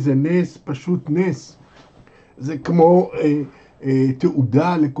 מבחינתי זה נס, פשוט נס. זה כמו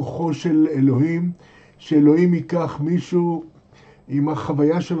תעודה לכוחו של אלוהים, שאלוהים ייקח מישהו עם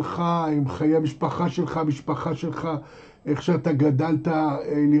החוויה שלך, עם חיי המשפחה שלך, איך שאתה גדלת,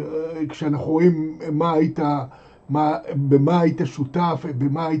 כשאנחנו רואים במה היית שותף,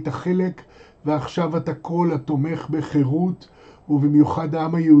 במה היית חלק, ועכשיו אתה כל התומך בחירות, ובמיוחד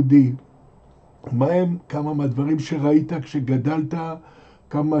העם היהודי. מה הם כמה מהדברים שראית כשגדלת,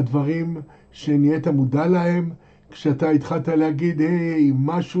 כמה מהדברים שנהיית מודע להם, כשאתה התחלת להגיד, היי,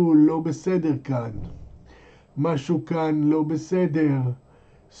 משהו לא בסדר כאן. משהו כאן לא בסדר.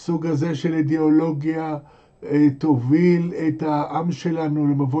 סוג הזה של אידיאולוגיה תוביל את העם שלנו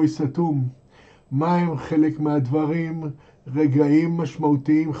למבוי סתום. מה הם חלק מהדברים, רגעים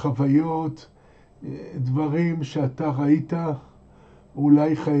משמעותיים, חוויות, דברים שאתה ראית,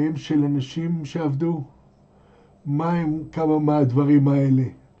 אולי חיים של אנשים שעבדו? מה הם כמה מהדברים האלה?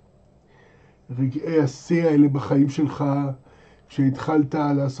 רגעי השיא האלה בחיים שלך, כשהתחלת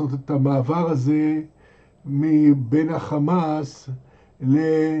לעשות את המעבר הזה מבין החמאס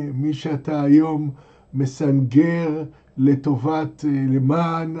למי שאתה היום מסנגר לטובת,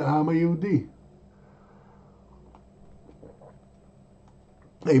 למען העם היהודי.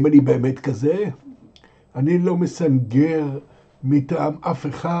 האם אני באמת כזה? אני לא מסנגר מטעם אף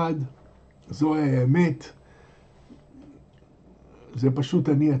אחד, זו האמת. זה פשוט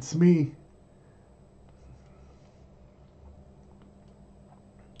אני עצמי.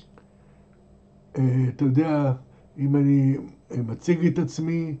 אתה יודע, אם אני מציג את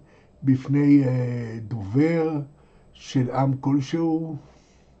עצמי בפני דובר של עם כלשהו,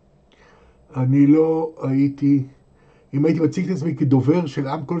 אני לא הייתי, אם הייתי מציג את עצמי כדובר של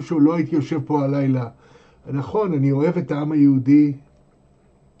עם כלשהו, לא הייתי יושב פה הלילה. נכון, אני אוהב את העם היהודי,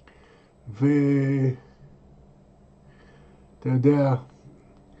 ואתה יודע,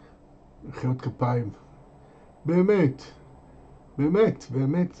 מחיאות כפיים. באמת,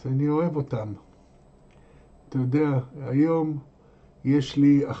 אני אוהב אותם. אתה יודע, היום יש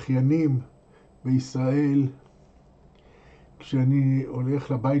לי אחיינים בישראל, כשאני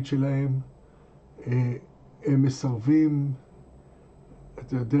הולך לבית שלהם, הם מסרבים,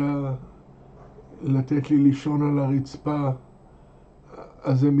 אתה יודע, לתת לי לישון על הרצפה,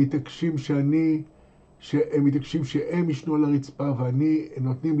 אז הם מתעקשים שהם ישנו על הרצפה, ואני,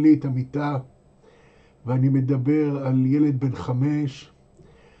 נותנים לי את המיטה, ואני מדבר על ילד בן 5,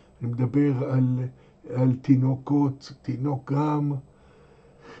 אני מדבר על תינוקות, תינוק גם,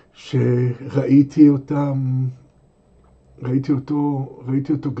 שראיתי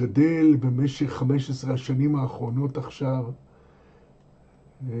אותו גדל במשך 15 השנים האחרונות עכשיו.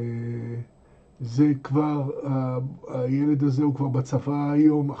 זה כבר, הילד הזה הוא כבר בצבא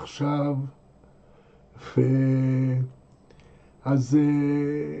היום, עכשיו.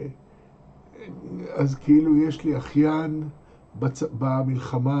 אז כאילו יש לי אחיין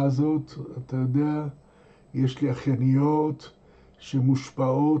במלחמה הזאת, אתה יודע, יש לי אחייניות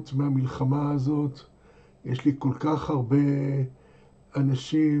שמושפעות מהמלחמה הזאת. יש לי כל כך הרבה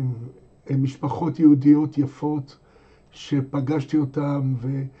אנשים, משפחות יהודיות יפות, שפגשתי אותם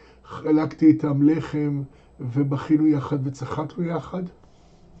וחלקתי איתם לחם ובכינו יחד וצחקנו יחד.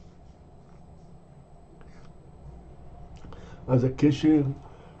 אז הקשר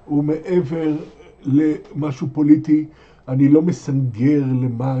הוא מעבר למשהו פוליטי. אני לא מסנגר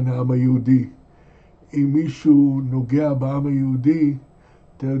למען העם היהודי. אם מישהו נוגע בעם היהודי,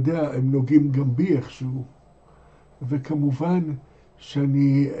 אתה יודע, הם נוגעים גם בי איכשהו. וכמובן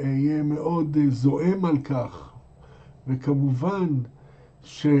שאני אהיה מאוד זועם על כך. וכמובן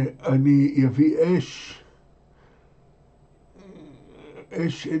שאני אביא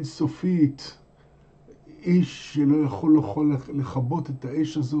אש אינסופית, איש שלא יכול לכבות את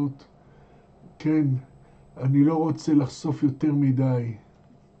האש הזאת. כן, אני לא רוצה לחשוף יותר מדי.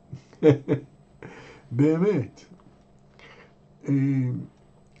 באמת.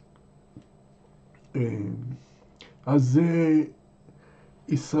 אז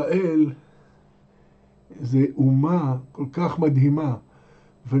ישראל זה אומה כל כך מדהימה,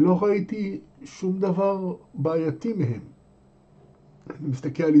 ולא ראיתי שום דבר בעייתי מהם. אני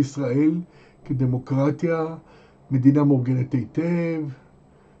מסתכל על ישראל כדמוקרטיה, מדינה מאורגנת היטב,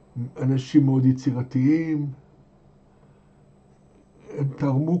 אנשים מאוד יצירתיים. הם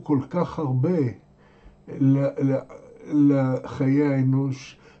תרמו כל כך הרבה לחיי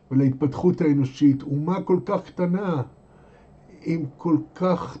האנוש ולהתפתחות האנושית. אומה כל כך קטנה, עם כל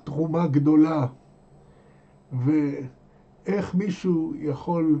כך תרומה גדולה. ואיך מישהו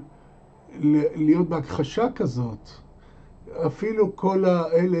יכול להיות בהכחשה כזאת? אפילו כל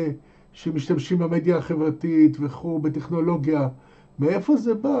האלה שמשתמשים במדיה החברתית וכו', בטכנולוגיה, מאיפה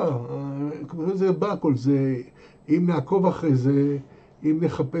זה בא? מאיפה זה בא כל זה? אם נעקוב אחרי זה, אם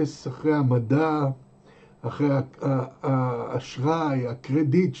נחפש אחרי המדע, אחרי האשראי,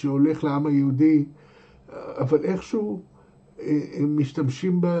 הקרדיט שהולך לעם היהודי, אבל איכשהו הם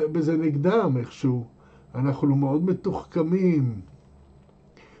משתמשים בזה נגדם איכשהו. אנחנו מאוד מתוחכמים.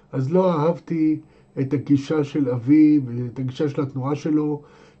 אז לא אהבתי את הגישה של אבי ואת הגישה של התנועה שלו,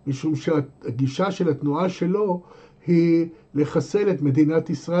 משום שהגישה של התנועה שלו היא לחסל את מדינת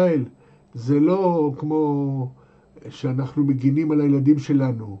ישראל. זה לא כמו שאנחנו מגינים על הילדים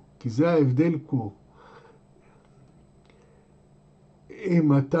שלנו, כי זה ההבדל פה.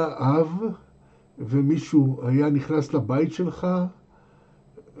 אם אתה אב ומישהו היה נכנס לבית שלך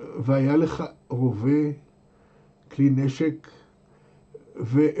והיה לך רובה, כלי נשק,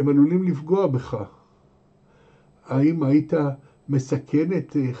 והם עלולים לפגוע בך, האם היית מסכן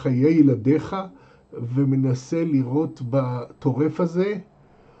את חיי ילדיך ומנסה לירות בטורף הזה,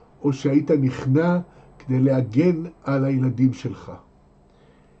 או שהיית נכנע כדי להגן על הילדים שלך?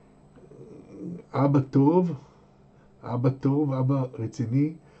 אבא טוב, אבא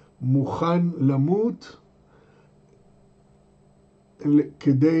רציני, מוכן למות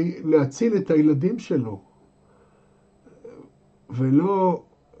כדי להציל את הילדים שלו, ולא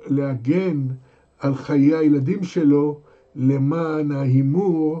להגן על חיי הילדים שלו למען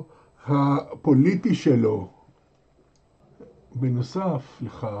ההימור הפוליטי שלו. בנוסף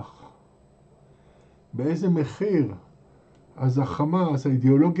לכך, באיזה מחיר? אז החמאס,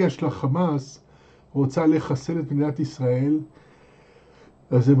 האידיאולוגיה של החמאס רוצה לחסל את מדינת ישראל,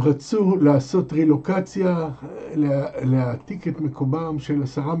 אז הם רצו לעשות רילוקציה, להעתיק את מקומם של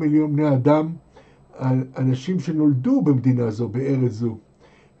 10 מיליון בני אדם, אנשים שנולדו במדינה זו, בארץ זו.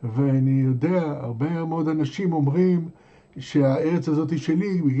 ואני יודע, הרבה מאוד אנשים אומרים שהארץ הזאת היא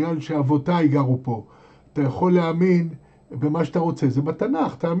שלי בגלל שאבותיי גרו פה. אתה יכול להאמין במה שאתה רוצה, זה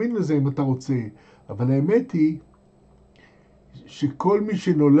בתנ"ך, תאמין לזה אם אתה רוצה. אבל האמת היא שכל מי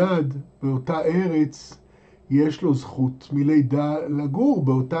שנולד באותה ארץ, יש לו זכות מלידה לגור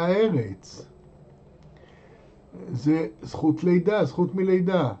באותה ארץ. זה זכות לידה, זכות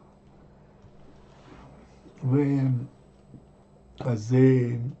מלידה. אז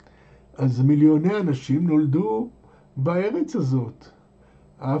מיליוני אנשים נולדו בארץ הזאת.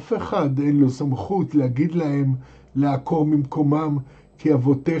 אף אחד אין לו סמכות להגיד להם לעקור ממקומם, כי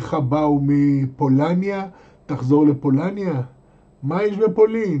אבותיך באו מפולניה, תחזור לפולניה. מה יש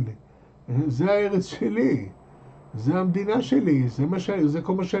בפולין? זה הארץ שלי, זה המדינה שלי, זה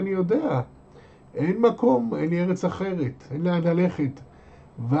כל מה שאני יודע. אין מקום, אין לי ארץ אחרת, אין לאן ללכת.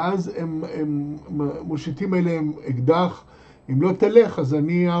 ואז הם מושיטים אליהם אקדח, אם לא תלך אז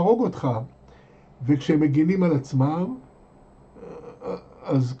אני אהרוג אותך. וכשהם מגינים על עצמם,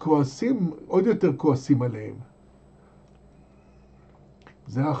 אז כועסים, עוד יותר כועסים עליהם.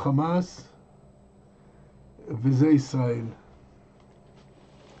 זה החמאס וזה ישראל.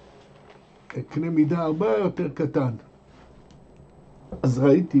 קנה מידה הרבה יותר קטן. אז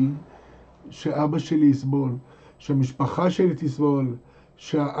ראיתי שאבא שלי יסבול, שהמשפחה שלי תסבול,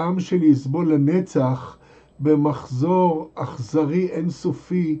 שהעם שלי יסבול לנצח במחזור אכזרי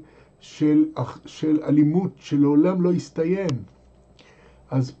אינסופי של אלימות שלעולם לא יסתיים.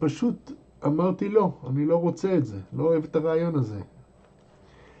 אז פשוט אמרתי לא, אני לא רוצה את זה, לא אוהב את הרעיון הזה.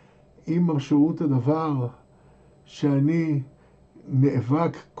 אם משמעות הדבר שאני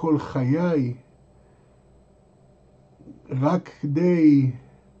נאבק כל חיי רק כדי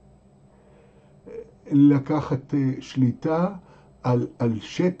לקחת שליטה על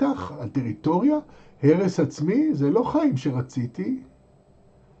שטח, על טריטוריה, הרס עצמי, זה לא חיים שרציתי,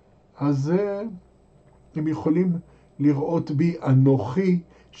 אז הם יכולים לראות בי אנוכי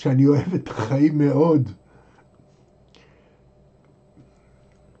שאני אוהב את החיים מאוד.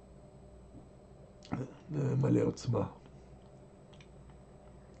 מלא עוצמה.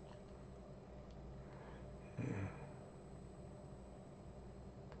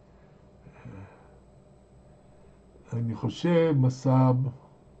 אני חושב, מסעב,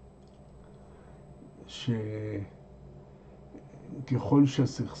 שככל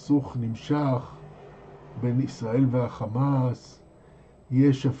שהסכסוך נמשך בין ישראל והחמאס,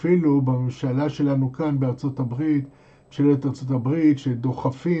 יש אפילו בממשלה שלנו כאן בארצות הברית, ממשלת ארצות הברית,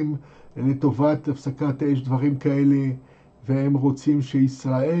 שדוחפים לטובת הפסקת אש דברים כאלה, והם רוצים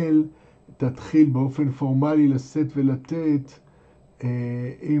שישראל תתחיל באופן פורמלי לשאת ולתת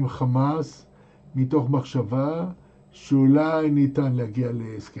עם חמאס, מתוך מחשבה שאולי ניתן להגיע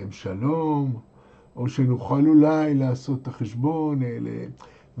להסכם שלום, או שנוכל אולי לעשות את החשבון,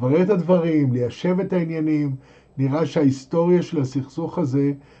 לברר את הדברים, ליישב את העניינים, נראה שההיסטוריה של הסכסוך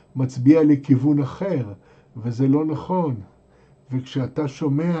הזה מצביעה לכיוון אחר, וזה לא נכון. וכשאתה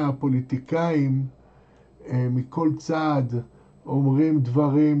שומע פוליטיקאים מכל צד אומרים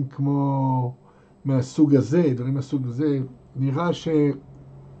דברים כמו מהסוג הזה, נראה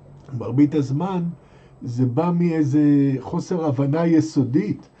שמרבית הזמן זה בא מאיזה חוסר הבנה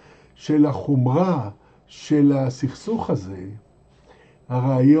יסודית של החומרה של הסכסוך הזה.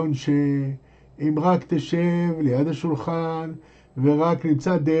 הרעיון שאם רק תשב ליד השולחן ורק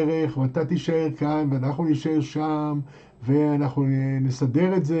נמצא דרך ואתה תישאר כאן ואנחנו נשאר שם ואנחנו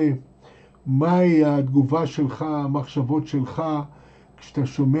נסדר את זה, מהי התגובה שלך, המחשבות שלך, כשאתה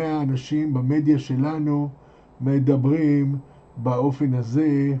שומע אנשים במדיה שלנו מדברים באופן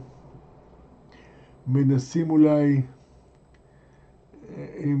הזה, מנסים אולי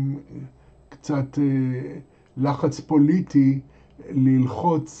עם קצת לחץ פוליטי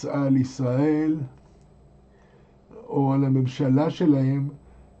ללחוץ על ישראל או על הממשלה שלהם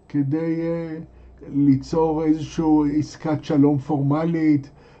כדי ליצור איזושהי עסקת שלום פורמלית,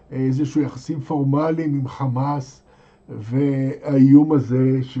 איזשהו יחסים פורמליים עם חמאס, והאיום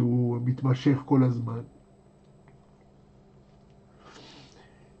הזה שהוא מתמשך כל הזמן.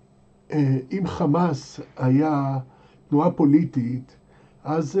 אם חמאס היה תנועה פוליטית,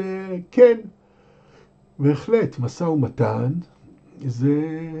 אז כן, בהחלט, משא ומתן,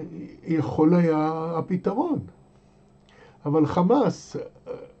 זה יכול היה הפתרון. אבל חמאס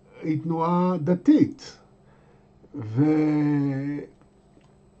היא תנועה דתית,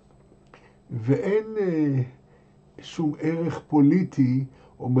 ואין שום ערך פוליטי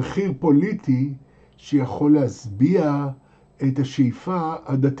או מחיר פוליטי שיכול להשביע את השאיפה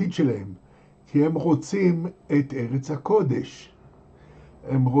הדתית שלהם. כי הם רוצים את ארץ הקודש.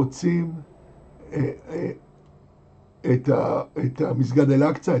 הם רוצים את המסגד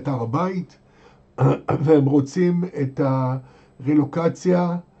אל-אקצא, את הר הבית, והם רוצים את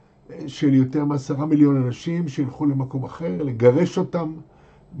הרילוקציה של יותר מ10 מיליון אנשים שילכו למקום אחר, לגרש אותם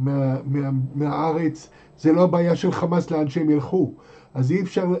מהארץ. זה לא הבעיה של חמאס לאן שהם ילכו. אז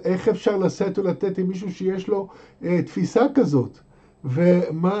איך אפשר לשאת ולתת עם מישהו שיש לו תפיסה כזאת?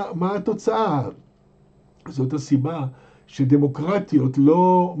 ומה התוצאה? זאת הסיבה שדמוקרטיות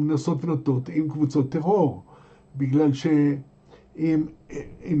לא מנסות ונוטות עם קבוצות טרור. בגלל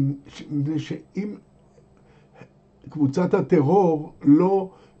שאם קבוצת הטרור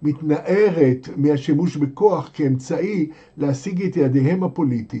לא מתנערת מהשימוש בכוח כאמצעי להשיג את ידיהם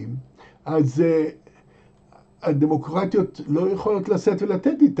הפוליטיים, אז הדמוקרטיות לא יכולות לשאת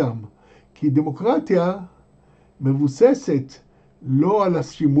ולתת איתם. כי דמוקרטיה מבוססת לא על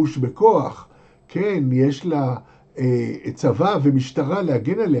השימוש בכוח. כן, יש לה צבא ומשטרה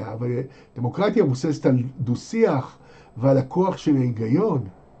להגן עליה, אבל דמוקרטיה מבוססת על דו-שיח ועל הכוח של ההיגיון,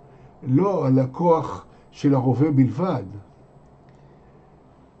 לא על הכוח של הרובה בלבד.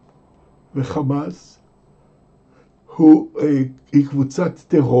 וחמאס היא קבוצת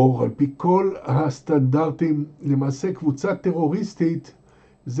טרור על פי כל הסטנדרטים. למעשה קבוצת טרוריסטית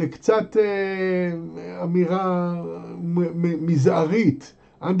זה קצת אמירה מזערית,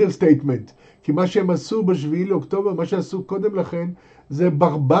 understatement, כי מה שהם עשו ב7 לאוקטובר, מה שעשו קודם לכן, זה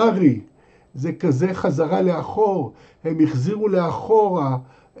ברברי, זה כזה חזרה לאחור. הם החזירו לאחורה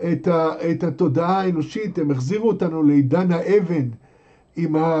את התודעה האנושית, הם החזירו אותנו לעידן האבן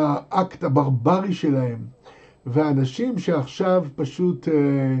עם האקט הברברי שלהם. ואנשים שעכשיו פשוט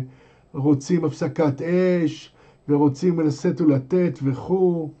רוצים הפסקת אש, ורוצים לשאת ולתת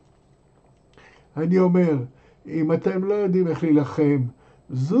וכו'. אני אומר, אם אתם לא יודעים איך להילחם,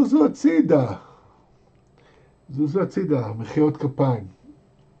 זוזו הצידה. זוזו הצידה, מחיאות כפיים.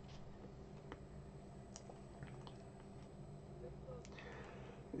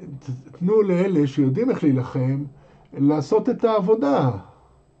 תנו לאלה שיודעים איך להילחם, לעשות את העבודה.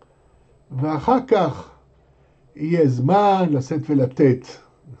 ואחר כך יהיה זמן לשאת ולתת.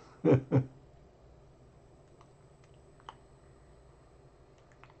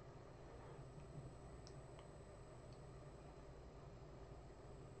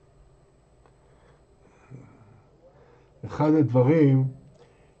 אחד הדברים,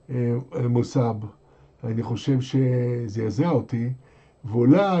 מסעב, אני חושב שזה יזע אותי,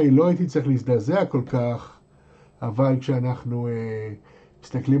 ואולי לא הייתי צריך להזדעזע כל כך, אבל כשאנחנו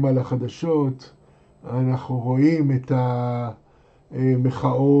מסתכלים על החדשות, אנחנו רואים את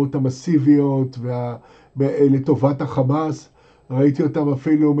המחאות המסיביות לטובת החמאס. ראיתי אותם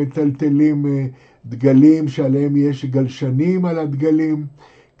אפילו מטלטלים דגלים שעליהם יש גלשנים על הדגלים,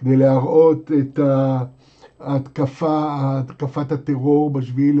 כדי להראות את התקפת הטרור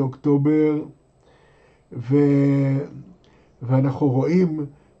ב7 לאוקטובר, ואנחנו רואים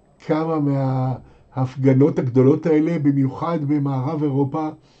כמה ההפגנות הגדולות האלה, במיוחד במערב אירופה,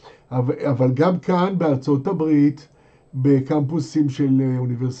 אבל גם כאן בארצות הברית, בקמפוסים של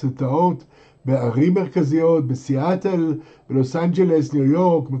אוניברסיטאות, בערים מרכזיות, בסיאטל, בלוס אנג'לס, ניו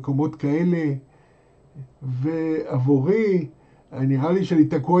יורק, מקומות כאלה. ועבורי, נראה לי שאני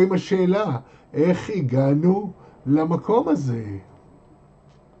תקוע עם השאלה, איך הגענו למקום הזה,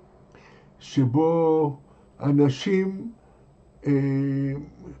 שבו אנשים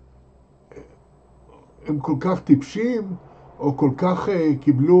הם כל כך טיפשים, או כל כך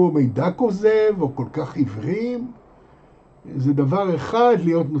קיבלו מידע כוזב, או כל כך עיוורים. זה דבר אחד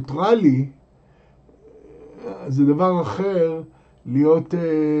להיות נוטרלי, זה דבר אחר להיות,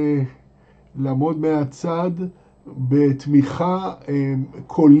 לעמוד מהצד בתמיכה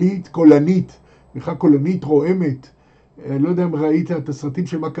קולנית, תמיכה קולנית רועמת. לא יודע אם ראית את הסרטים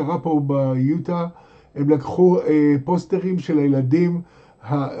של מה קרה פה ביוטה, הם לקחו פוסטרים של הילדים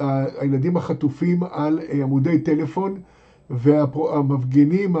החטופים על עמודי טלפון,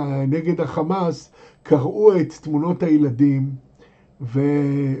 והמפגינים נגד החמאס קראו את תמונות הילדים,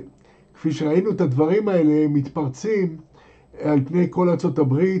 וכפי שראינו את הדברים האלה מתפרצים על פני כל ארצות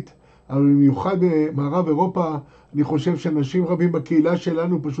הברית, אבל במיוחד במערב אירופה. אני חושב שאנשים רבים בקהילה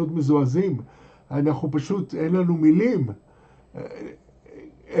שלנו פשוט מזועזעים. אנחנו פשוט, אין לנו מילים.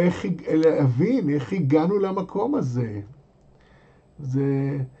 להבין איך הגענו למקום הזה.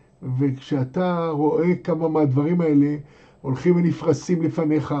 וכשאתה רואה כמה מהדברים האלה הולכים ונפרסים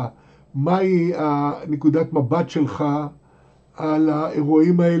לפניך, מהי נקודת מבט שלך על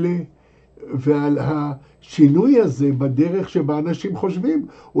האירועים האלה ועל השינוי הזה בדרך שבה אנשים חושבים?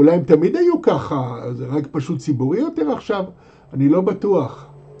 אולי הם תמיד היו ככה, זה רק פשוט ציבורי יותר עכשיו? אני לא בטוח.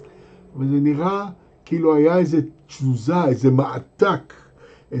 וזה נראה כאילו היה איזה תזוזה, איזה מעתק,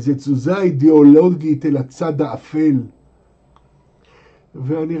 איזה תזוזה אידיאולוגית אל הצד האפל.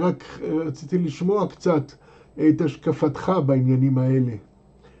 ואני רק רציתי לשמוע קצת את השקפתך בעניינים האלה.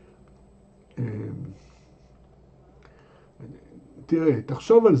 תראה,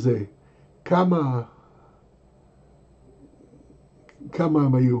 תחשוב על זה, כמה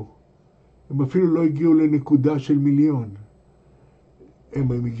הם היו. הם אפילו לא הגיעו לנקודה של מיליון.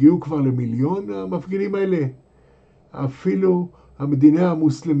 הם הגיעו כבר למיליון, המפגינים האלה. אפילו המדינה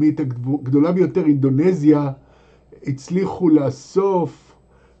המוסלמית הגדולה ביותר, אינדונזיה, הצליחו לאסוף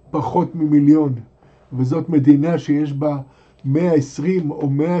פחות ממיליון. וזאת מדינה שיש בה 120 או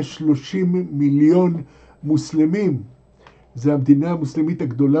 130 מיליון מוסלמים. זו המדינה המוסלמית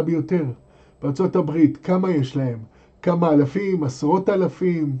הגדולה ביותר. בארצות הברית, כמה יש להם? כמה אלפים? עשרות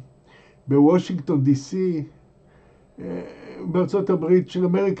אלפים? בוושינגטון די.סי, בארצות הברית של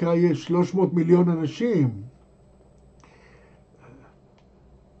אמריקה יש 300 מיליון אנשים.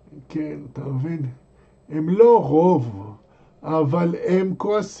 כן, אתה מבין? הם לא רוב, אבל הם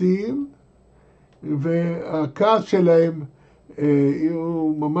כועסים, והכעס שלהם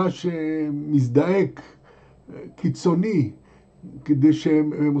הוא ממש מזדעק, קיצוני, כדי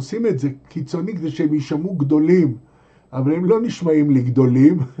שהם עושים את זה קיצוני כדי שהם יישמעו גדולים, אבל הם לא נשמעים לי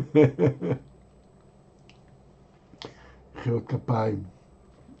גדולים. מחיאות כפיים.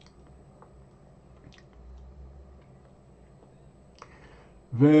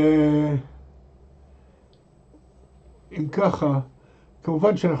 ואם ככה,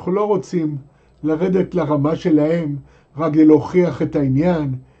 כמובן שאנחנו לא רוצים לרדת לרמה שלהם רק להוכיח את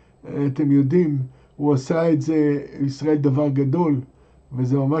העניין. אתם יודעים, הוא עשה את זה ישראל דבר גדול,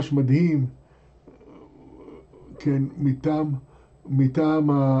 וזה ממש מדהים. כן, מטעם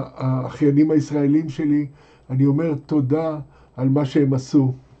האחיינים הישראלים שלי, אני אומר תודה על מה שהם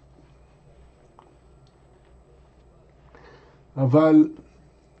עשו. אבל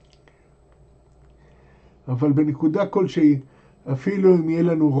בנקודה כלשהי, אפילו אם יהיה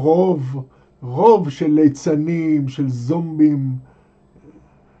לנו רוב של ליצנים, של זומבים,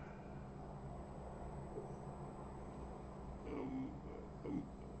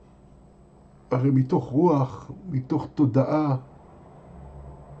 הרי מתוך רוח, מתוך תודעה,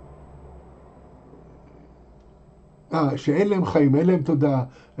 שאין להם חיים, אין להם תודעה,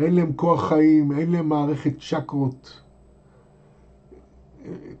 אין להם כוח חיים, אין להם מערכת צ'קרות,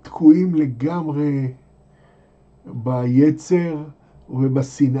 תקועים לגמרי ביצר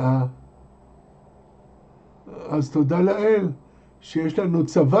ובשנאה. אז תודה לאל שיש לנו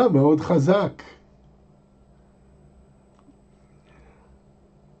צבא מאוד חזק.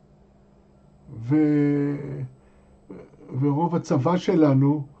 ורוב הצבא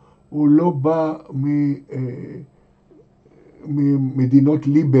שלנו הוא לא בא ממדינות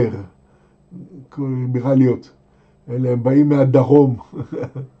ליברליות, אלא הם באים מהדרום.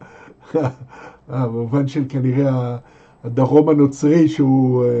 במובן של כנראה הדרום הנוצרי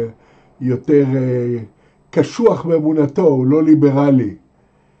שהוא יותר קשוח באמונתו, הוא לא ליברלי.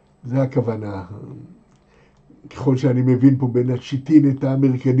 זה הכוונה. ככל שאני מבין פה בין השיטין את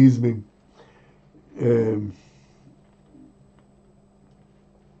האמריקניזמים.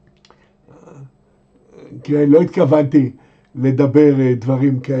 כן, לא התכוונתי לדבר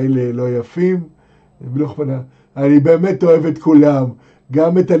דברים כאלה לא יפים. אני באמת אוהב את כולם.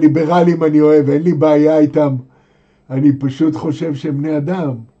 גם את הליברלים אני אוהב, אין לי בעיה איתם. אני פשוט חושב שהם בני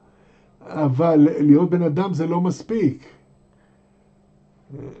אדם. אבל להיות בן אדם זה לא מספיק.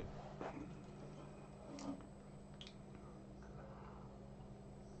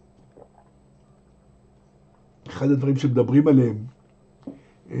 אחד הדברים שמדברים עליהם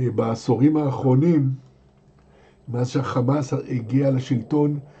בעשורים האחרונים, מאז שהחמאס הגיע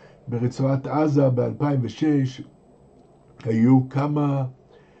לשלטון ברצועת עזה ב-2006, היו כמה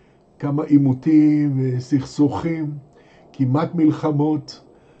עימותים וסכסוכים, כמעט מלחמות,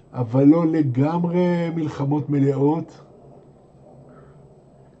 אבל לא לגמרי מלחמות מלאות.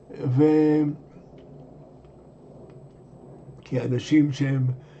 כי אנשים שהם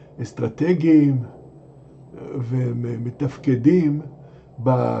אסטרטגיים ומתפקדים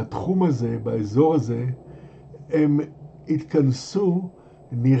בתחום הזה, באזור הזה, הם התכנסו,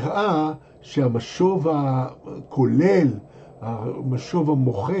 נראה שהמשוב הכולל, המשוב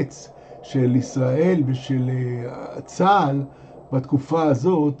המוחץ של ישראל ושל צה"ל בתקופה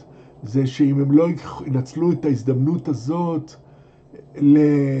הזאת, זה שאם הם לא ינצלו את ההזדמנות הזאת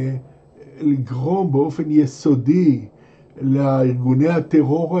לגרום באופן יסודי לארגוני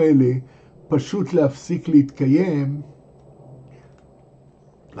הטרור האלה פשוט להפסיק להתקיים,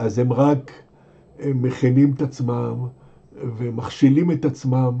 אז הם רק מכינים את עצמם ומכשילים את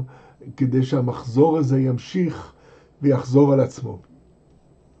עצמם כדי שהמחזור הזה ימשיך ויחזור על עצמו.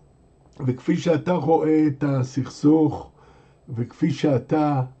 וכפי שאתה רואה את הסכסוך, וכפי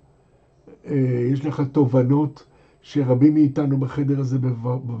שאתה, יש לך תובנות שרבים מאיתנו בחדר הזה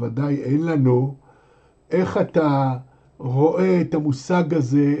בוודאי אין לנו, איך אתה רואה את המושג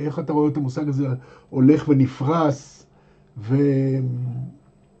הזה, הולך ונפרס,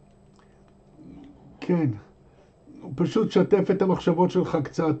 כן, פשוט שתף את המחשבות שלך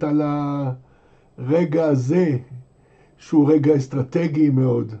קצת על הרגע הזה, שהוא רגע אסטרטגי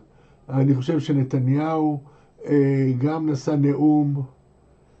מאוד. אני חושב שנתניהו גם נשא נאום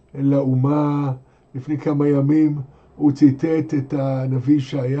לאומה לפני כמה ימים, הוא ציטט את הנביא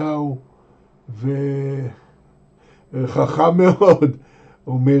ישעיהו, וחכם מאוד,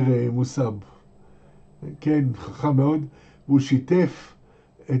 אומר מסעב. כן, חכם מאוד, והוא שיתף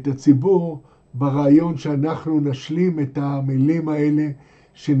את הציבור ברעיון שאנחנו נשלים את המילים האלה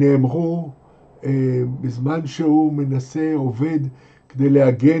שנאמרו בזמן שהוא מנסה, עובד, כדי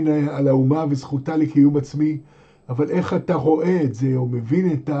להגן על האומה וזכותה לקיום עצמי. אבל איך אתה רואה את זה, או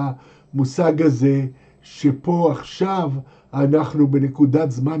מבין את המושג הזה, שפה עכשיו אנחנו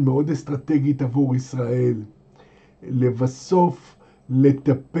בנקודת זמן מאוד אסטרטגית עבור ישראל, לבסוף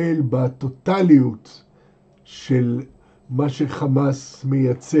לטפל בטוטליות של מה שחמאס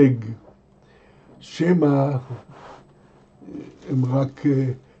מייצג, שמה הם רק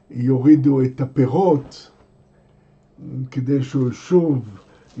יורידו את הפירות כדי שהוא שוב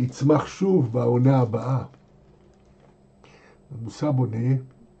יצמח שוב בעונה הבאה. מסעב עונה,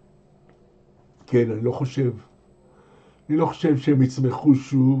 כן, אני לא חושב שהם יצמחו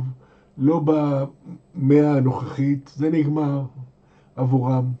שוב, לא במאה הנוכחית, זה נגמר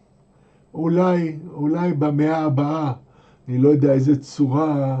עבורם. אולי במאה הבאה, אני לא יודע איזה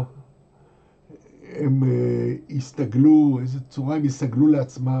צורה הם יסתגלו,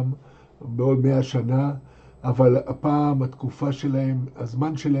 לעצמם בעוד 100 שנה, אבל הפעם התקופה שלהם,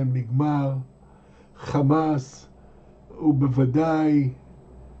 הזמן שלהם נגמר. חמאס הוא בוודאי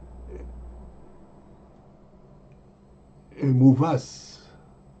מובס,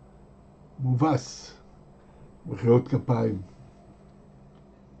 מחיאות כפיים.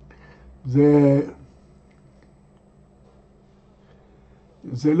 זה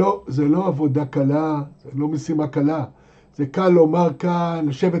לא עבודה קלה, זה לא משימה קלה. זה קל לומר כאן,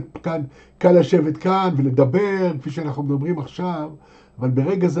 קל לשבת כאן ולדבר, כפי שאנחנו מדברים עכשיו, אבל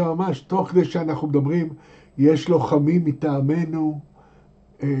ברגע זה ממש, תוך כדי שאנחנו מדברים, יש לוחמים מטעמנו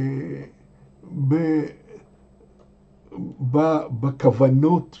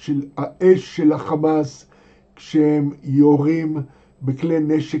בכוונות של האש של החמאס, כשהם יורים בכלי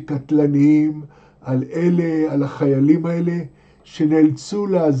נשק קטלניים על החיילים האלה, שנאלצו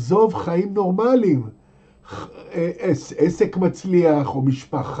לעזוב חיים נורמליים, עסק מצליח או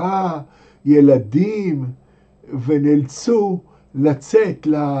משפחה, ילדים, ונאלצו לצאת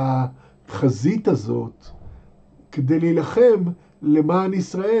לחזית הזאת כדי להילחם למען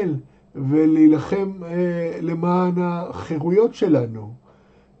ישראל, ולהילחם למען החירויות שלנו,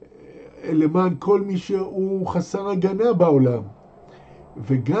 למען כל מי שהוא חסר הגנה בעולם.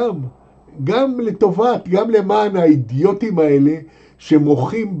 וגם לטובת, גם למען האידיוטים האלה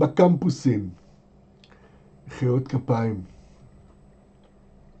שמוחים בקמפוסים. מחיאות כפיים.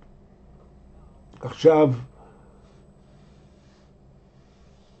 עכשיו,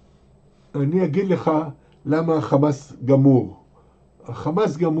 אני אגיד לך למה החמאס גמור.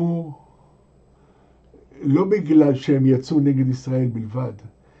 החמאס גמור לא בגלל שהם יצאו נגד ישראל בלבד,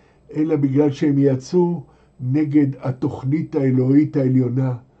 אלא בגלל שהם יצאו נגד התוכנית האלוהית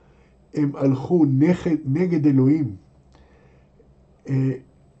העליונה. הם הלכו נגד אלוהים,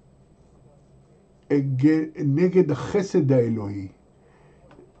 נגד החסד האלוהי.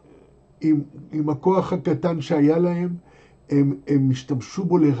 עם הכוח הקטן שהיה להם, הם השתמשו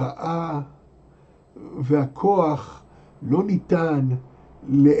בו לרעה, והכוח לא ניתן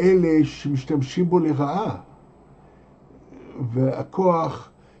לאלה שמשתמשים בו לרעה.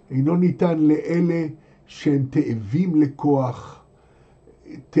 והכוח אינו ניתן לאלה שהם תאבים לכוח,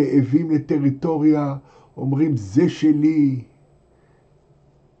 תאבים לטריטוריה, אומרים זה שלי.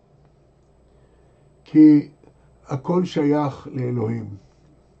 כי הכל שייך לאלוהים.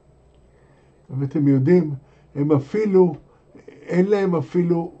 ואתם יודעים, אין להם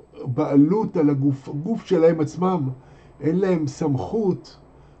אפילו בעלות על הגוף שלהם עצמם, אין להם סמכות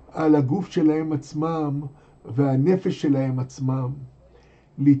על הגוף שלהם עצמם והנפש שלהם עצמם,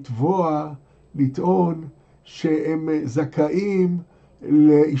 לטעון שהם זכאים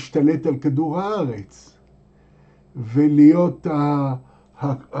להשתלט על כדור הארץ, ולהיות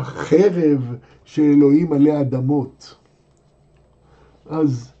החרב של אלוהים עלי האדמות.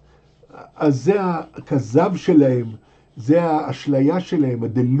 אז זה הכזב שלהם, זה האשליה שלהם,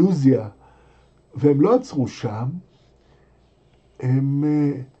 הדלוזיה. והם לא עצרו שם.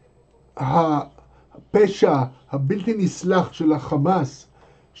 הפשע הבלתי נסלח של החמאס,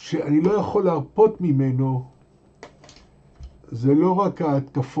 שאני לא יכול להרפות ממנו, זה לא רק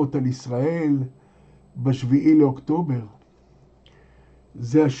ההתקפות על ישראל בשביעי לאוקטובר.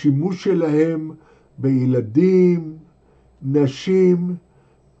 זה השימוש שלהם בילדים, נשים,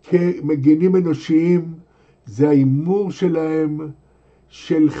 כמגינים אנושיים. זה האימור שלהם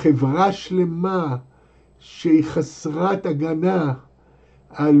של חברה שלמה שהיא חסרת הגנה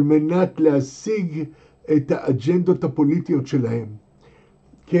על מנת להשיג את האג'נדות הפוליטיות שלהם.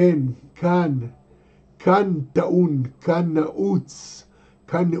 כן, כאן טעון, כאן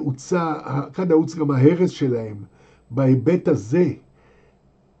נעוץ גם ההרס שלהם. בהיבט הזה,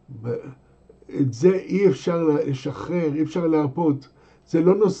 את זה אי אפשר לשחרר, אי אפשר להרפות. זה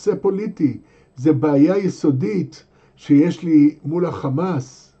לא נושא פוליטי, זה בעיה יסודית שיש לי מול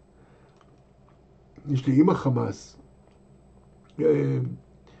החמאס, יש לי עם החמאס.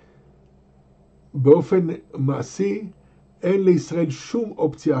 באופן מעשי, אין לישראל שום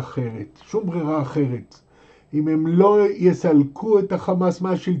אופציה אחרת, שום ברירה אחרת. אם הם לא יסלקו את החמאס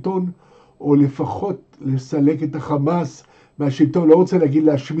מהשלטון, או לפחות לסלק את החמאס מהשלטון, לא רוצה להגיד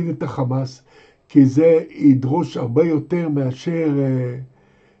להשמיד את החמאס, כי זה ידרוש הרבה יותר מאשר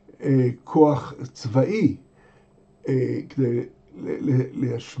כוח צבאי כדי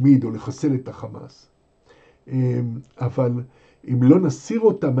להשמיד או לחסל את החמאס. אבל אם לא נסיר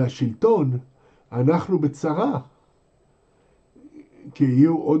אותה מהשלטון, אנחנו בצרה. כי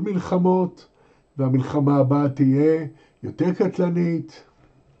יהיו עוד מלחמות, והמלחמה הבאה תהיה יותר קטלנית,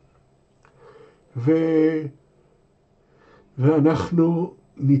 ואנחנו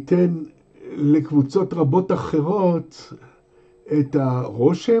ניתן לקבוצות רבות אחרות את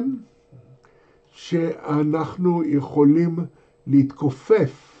הרושם שאנחנו יכולים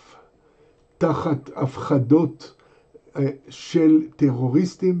להתכופף תחת הפחדות של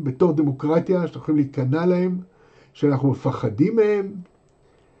טרוריסטים בתור דמוקרטיה, שאנחנו יכולים להיכנע להם, שאנחנו מפחדים מהם,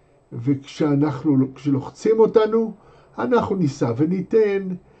 וכשלוחצים אותנו, אנחנו ניסע וניתן,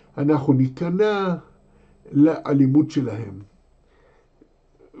 אנחנו ניכנע לאלימות שלהם.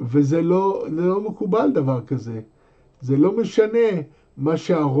 וזה לא מקובל דבר כזה. זה לא משנה מה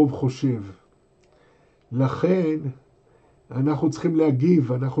שהרוב חושב. לכן אנחנו צריכים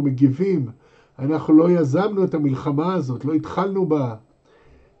להגיב, אנחנו מגיבים. אנחנו לא יזמנו את המלחמה הזאת, לא התחלנו בה.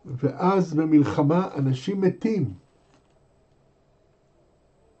 ואז במלחמה אנשים מתים.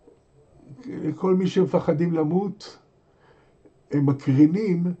 כל מי שמפחדים למות, הם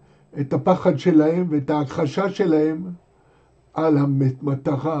מקרינים את הפחד שלהם ואת ההכחשה שלהם על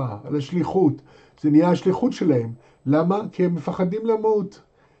המטרה, על השליחות. זה נהיה השליחות שלהם. למה? כי הם מפחדים למות.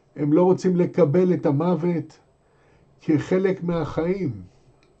 הם לא רוצים לקבל את המוות כחלק מהחיים.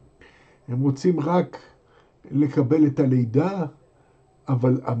 הם רוצים רק לקבל את הלידה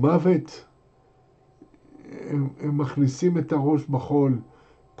אבל המוות, הם מכניסים את הראש בחול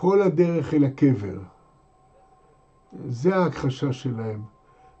כל הדרך אל הקבר. זה ההכחשה שלהם,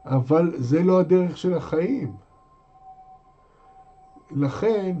 אבל זה לא הדרך של החיים.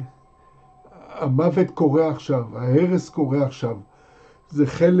 לכן המוות קורה עכשיו, ההרס קורה עכשיו, זה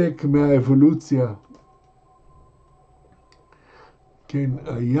חלק מהאבולוציה. כן,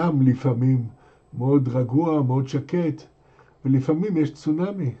 הים לפעמים מאוד רגוע, מאוד שקט, ולפעמים יש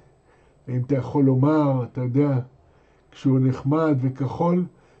צונאמי. אם אתה יכול לומר, אתה יודע, כשהוא נחמד וכחול,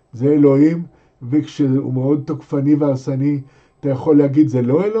 זה אלוהים, וכשהוא מאוד תוקפני והרסני, אתה יכול להגיד, זה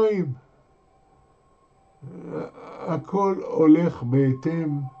לא אלוהים. הכל הולך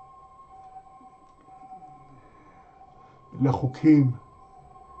בהתאם לחוקים,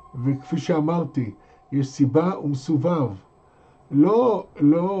 וכפי שאמרתי, יש סיבה ומסובב. לא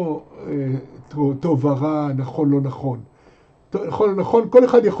טוב ורע, נכון לא נכון. נכון לא נכון, כל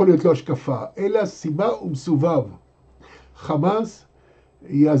אחד יכול להיות לו השקפה, אלא סיבה ומסובב. חמאס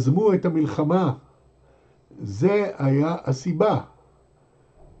יזמו את המלחמה, זה היה הסיבה.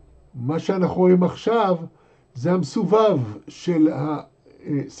 מה שאנחנו רואים עכשיו זה המסובב של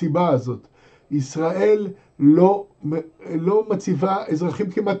הסיבה הזאת. ישראל לא מציבה אזרחים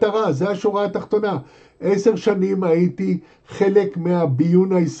כמטרה, זה השורה התחתונה. 10 שנים הייתי חלק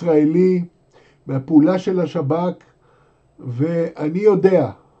מהביון הישראלי, מהפעולה של השב"כ, ואני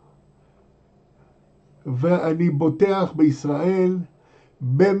יודע, ואני בוטח בישראל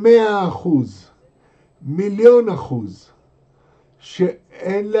ב100%, 1,000,000%,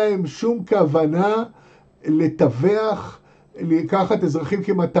 שאין להם שום כוונה לטווח, לקחת אזרחים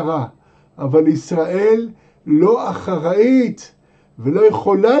כמטרה. אבל ישראל לא אחראית ולא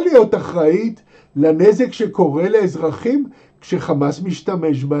יכולה להיות אחראית לנזק שקורה לאזרחים כשחמאס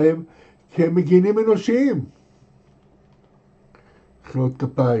משתמש בהם כמגינים אנושיים. מחיאות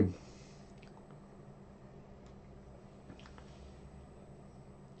כפיים.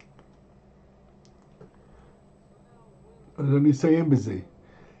 אז אני אסיים בזה.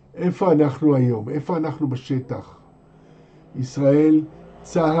 איפה אנחנו היום? איפה אנחנו בשטח? ישראל,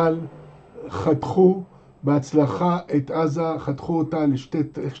 צה"ל, חתכו בהצלחה את עזה, חתכו אותה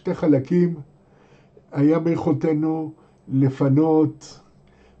לשתי חלקים. היה ביכולתנו לפנות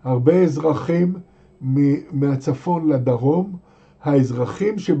הרבה אזרחים מהצפון לדרום.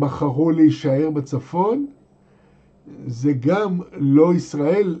 האזרחים שבחרו להישאר בצפון, זה גם לא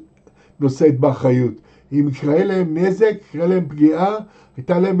ישראל נושאת באחריות. אם יקרה להם נזק, יקרה להם פגיעה,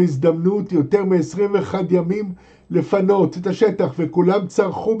 הייתה להם הזדמנות יותר מ-21 ימים לפנות את השטח, וכולם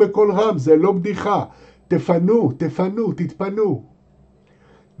צרחו בכל רם, זה לא בדיחה. תפנו, תפנו, תתפנו.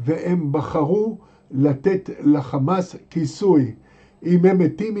 והם בחרו לתת לחמאס כיסוי. אם הם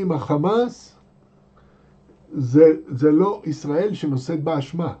מתים עם החמאס, זה לא ישראל שנושאת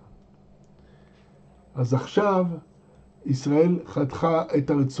באשמה. אז עכשיו ישראל חתכה את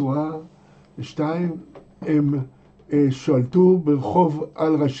הרצועה, 2, הם שולטו ברחוב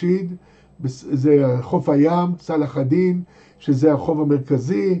אל-רשיד, זה חוף הים, סלאח א-דין, שזה החוף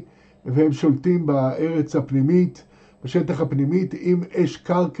המרכזי, והם שולטים בארץ הפנימית, בשטח הפנימית, עם אש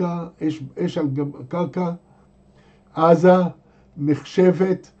קרקע, אש על קרקע. עזה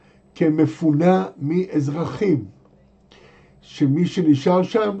נחשבת כמפונה מאזרחים, שמי שנשאר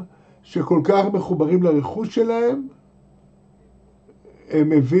שם, שכל כך מחוברים לרכוש שלהם,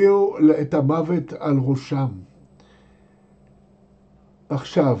 הם הביאו את המוות על ראשם.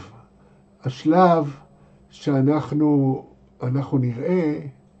 עכשיו, השלב שאנחנו נראה,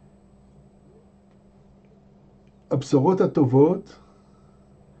 הבשורות הטובות,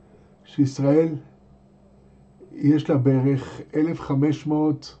 שישראל יש לה בערך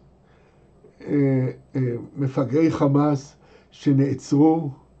 1,500 מפגרי חמאס שנעצרו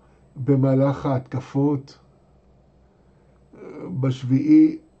במהלך ההתקפות ב7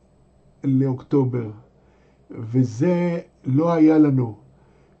 לאוקטובר. וזה לא היה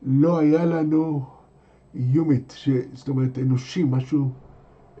לנו יומית, זאת אומרת אנושי, משהו,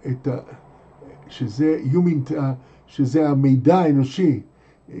 שזה יומית, שזה המידע האנושי,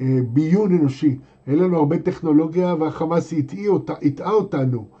 ביון אנושי. אין לנו הרבה טכנולוגיה, והחמאס הטעה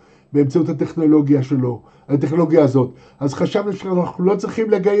אותנו באמצעות הטכנולוגיה שלו, הטכנולוגיה הזאת. אז חשבנו שאנחנו לא צריכים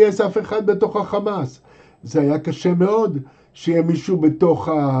לגייס אף אחד בתוך החמאס. זה היה קשה מאוד שיהיה מישהו בתוך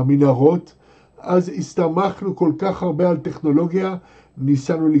המנהרות, אז הסתמכנו כל כך הרבה על טכנולוגיה,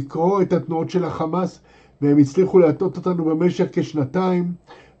 ניסינו לקרוא את התנועות של החמאס, והם הצליחו להטות אותנו במשך כשנתיים,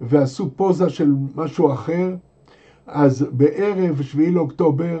 ועשו פוזה של משהו אחר. אז בערב 7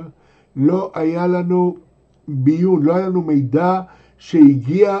 לאוקטובר לא היה לנו ביון, לא היה לנו מידע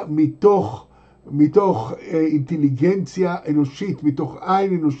שהגיע מתוך מתוך אינטליגנציה אנושית, מתוך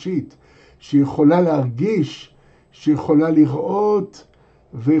עין אנושית, שיכולה להרגיש, שיכולה לראות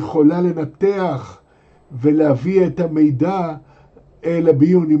ויכולה לנתח ולהביא את המידע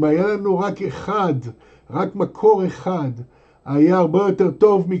לביון. אם היה לנו רק אחד, רק מקור אחד, היה הרבה יותר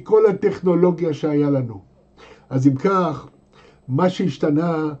טוב מכל הטכנולוגיה שהיה לנו. אז אם כך, מה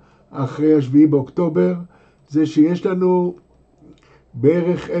שהשתנה אחרי השביעי באוקטובר, זה שיש לנו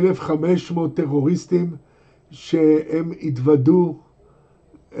בערך 1,500 טרוריסטים שהם התוודו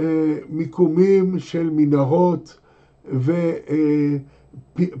מיקומים של מנהרות ופי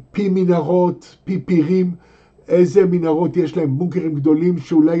מנהרות, פי פירים. איזה מנהרות יש להם? בונקרים גדולים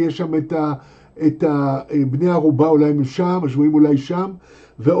שאולי יש שם את בני ערובה, אולי הם שם, השבויים אולי שם,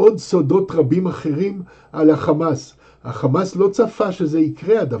 ועוד סודות רבים אחרים על החמאס. החמאס לא צפה שזה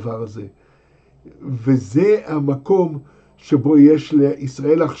יקרה הדבר הזה. וזה המקום שבו יש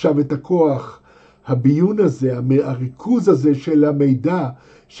לישראל עכשיו את הכוח, הביון הזה, הריכוז הזה של המידע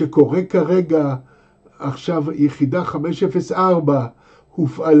שקורה כרגע. עכשיו יחידה 504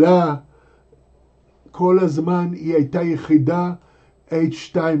 הופעלה כל הזמן, היא הייתה יחידה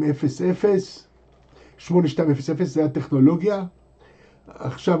H200, זה הטכנולוגיה.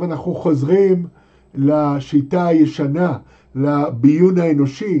 עכשיו אנחנו חוזרים לשיטה הישנה, לביון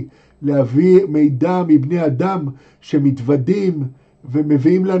האנושי, להביא מידע מבני אדם שמתוודים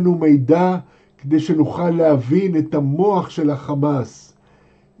ומביאים לנו מידע כדי שנוכל להבין את המוח של החמאס.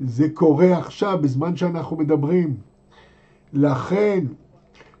 זה קורה עכשיו בזמן שאנחנו מדברים. לכן,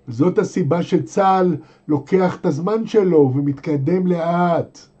 זאת הסיבה שצה"ל לוקח את הזמן שלו ומתקדם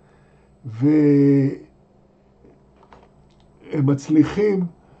לאט. והם מצליחים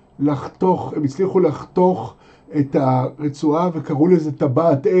לחתוך, הם הצליחו לחתוך את הרצועה וקראו לזה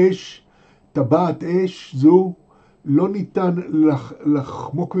טבעת אש. טבעת אש זו לא ניתן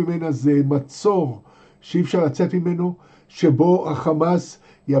לחמוק ממנה, זה מצור שאי אפשר לצאת ממנו, שבו החמאס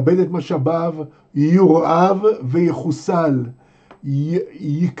יאבד את משאביו, יורעב ויחוסל,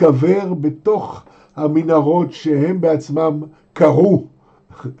 ייקבר בתוך המנהרות שהם בעצמם קראו.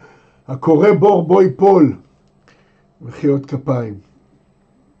 הקורא בור בו ייפול. מחיאות כפיים.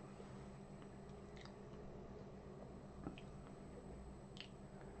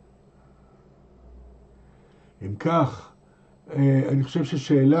 אם כך, אני חושב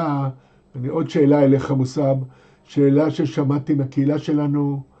ששאלה, עוד שאלה אליך מסעב, שאלה ששמעתי מהקהילה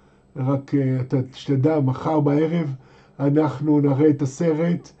שלנו, רק אתה שתדע, מחר בערב אנחנו נראה את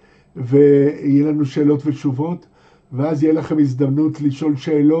הסרט ויהיה לנו שאלות ותשובות, ואז יהיה לכם הזדמנות לשאול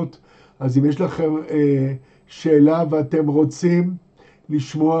שאלות. אז אם יש לכם שאלה ואתם רוצים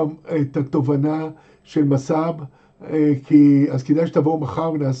לשמוע את התובנה של מסעב, אז כדאי שתבואו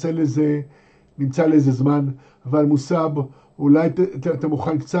מחר ונעשה לזה, נמצא לזה זמן. אבל מסעב, אולי אתה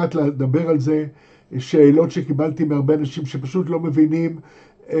מוכן קצת לדבר על זה, שאלות שקיבלתי מהרבה אנשים שפשוט לא מבינים.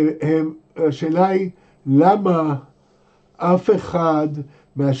 השאלה היא, למה אף אחד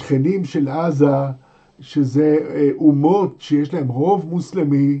מהשכנים של עזה, שזה אומות שיש להם רוב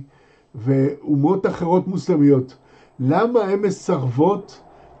מוסלמי ואומות אחרות מוסלמיות, למה הן מסרבות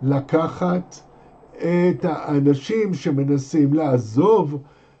לקחת את האנשים שמנסים לעזוב,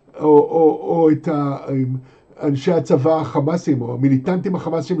 או את אנשי הצבא החמאסים, או המיליטנטים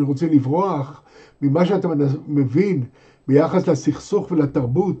החמאסים שרוצים לברוח ממה שאתה מבין ביחס לסכסוך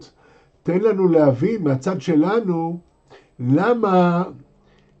ולתרבות? תן לנו להבין מהצד שלנו למה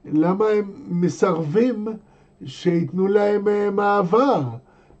הם מסרבים שיתנו להם מעבר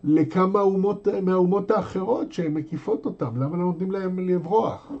לכמה מהאומות האחרות שהן מקיפות אותם. למה לא נותנים להם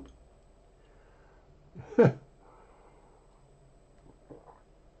לברוח?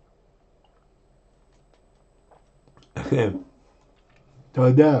 אתה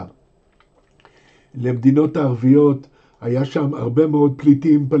יודע, למדינות הערביות היה שם הרבה מאוד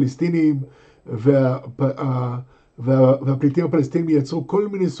פליטים פלסטינים, והפליטים הפלסטינים יצרו כל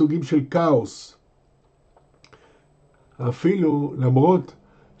מיני סוגים של כאוס. אפילו למרות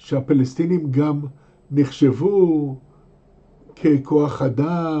שהפלסטינים גם נחשבו ככוח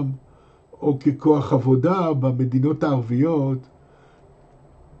אדם או ככוח עבודה במדינות הערביות,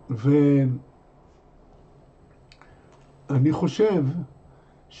 ואני חושב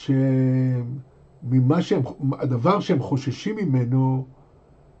הדבר שהם חוששים ממנו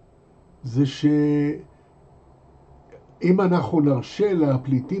זה שאם אנחנו נרשה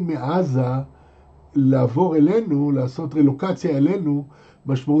לפליטים מעזה לעבור אלינו, לעשות רלוקציה אלינו,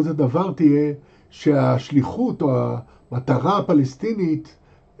 משמעות הדבר תהיה שהשליחות או המטרה הפלסטינית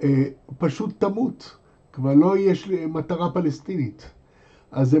פשוט תמות. כבר לא יש מטרה פלסטינית.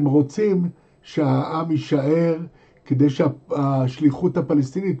 אז הם רוצים שהעם יישאר כדי שהשליחות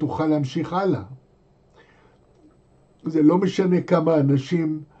הפלסטינית תוכל להמשיך הלאה. זה לא משנה כמה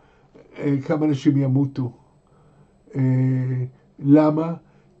אנשים ימותו. למה?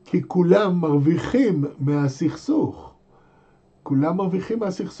 כי כולם מרוויחים מהסכסוך. כולם מרוויחים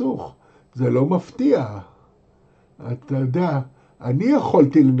מהסכסוך. זה לא מפתיע. אתה יודע, אני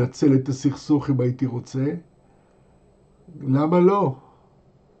יכולתי לנצל את הסכסוך אם הייתי רוצה. למה לא?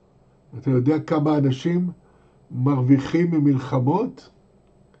 אתה יודע כמה אנשים מרוויחים ממלחמות?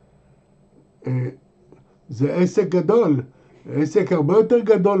 זה עסק גדול. עסק הרבה יותר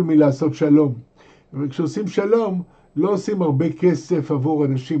גדול מלעשות שלום. וכשעושים שלום, לא עושים הרבה כסף עבור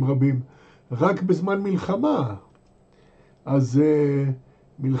אנשים רבים. רק בזמן מלחמה. אז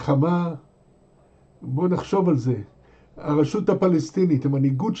מלחמה, בואו נחשוב על זה. הרשות הפלסטינית,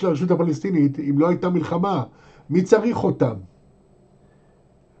 המנהיגות של הרשות הפלסטינית, אם לא הייתה מלחמה, מי צריך אותם?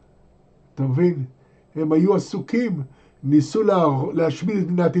 אתה מבין? הם היו עסוקים, ניסו להשמיד את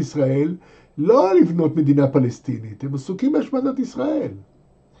מדינת ישראל, לא לבנות מדינה פלסטינית, הם עסוקים בהשמדת ישראל.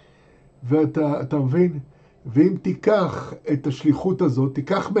 ואתה מבין? ואם תיקח את השליחות הזאת,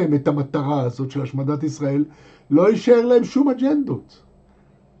 תיקח מהם את המטרה הזאת של השמדת ישראל, לא יישאר להם שום אג'נדות.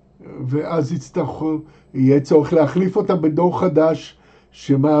 ואז יהיה צורך להחליף אותם בדור חדש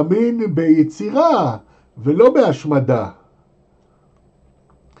שמאמין ביצירה ולא בהשמדה.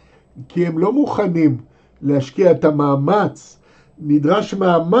 כי הם לא מוכנים להשקיע את המאמץ, נדרש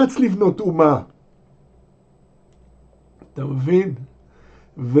מאמץ לבנות אומה. אתה מבין?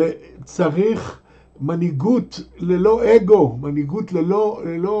 וצריך מנהיגות ללא אגו, מנהיגות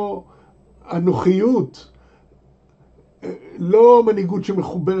ללא אנוכיות, לא מנהיגות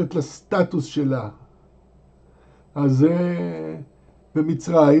שמחוברת לסטטוס שלה. אז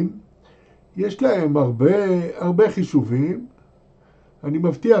במצרים יש להם הרבה חישובים. אני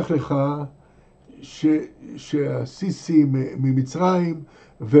מבטיח לך שהסיסי ממצרים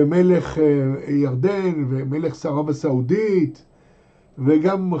ומלך ירדן ומלך ערב הסעודית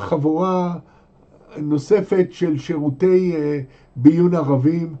וגם חבורה נוספת של שירותי ביון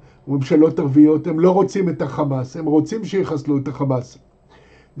ערבים וממשלות ערביות, הם לא רוצים את החמאס, הם רוצים שיחסלו את החמאס.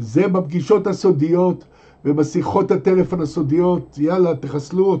 זה בפגישות הסודיות ובשיחות הטלפון הסודיות, יאללה,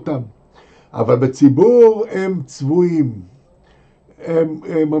 תחסלו אותם. אבל בציבור הם צבועים.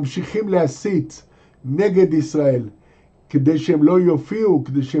 הם ממשיכים להסית נגד ישראל, כדי שהם לא יופיעו,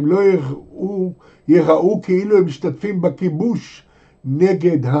 כדי שהם לא יראו כאילו הם משתתפים בכיבוש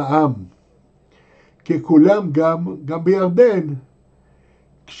נגד העם. כי כולם גם בירדן,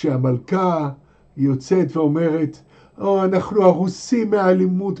 כשהמלכה יוצאת ואומרת, אנחנו הרוסים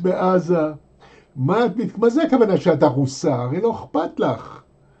מהאלימות בעזה. מה זה הכוונה שאת הרוסה? הרי לא אכפת לך.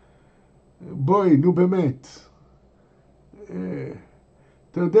 בואי, נו באמת.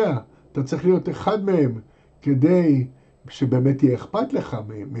 אתה יודע, אתה צריך להיות אחד מהם כדי שבאמת יהיה אכפת לך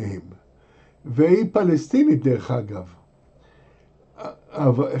מהם. והיא פלסטינית דרך אגב.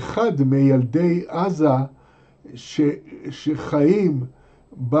 אבל אחד מילדי עזה שחיים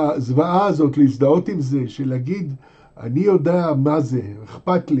בזוועה הזאת, להזדהות עם זה, שלהגיד, אני יודע מה זה,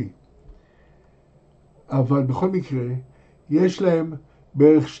 אכפת לי. אבל בכל מקרה, יש להם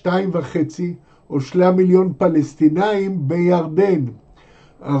בערך 2.5 או 3 מיליון פלסטינאים בירדן.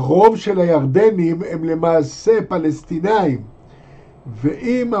 הרוב של הירדנים הם למעשה פלסטינאים.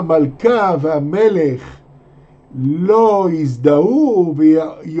 ואם המלכה והמלך לא יזדהו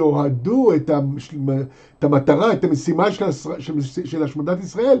ויוהדו את המטרה, את המשימה של השמדת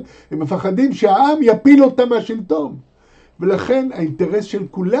ישראל, הם מפחדים שהעם יפיל אותם מהשלטון. ולכן האינטרס של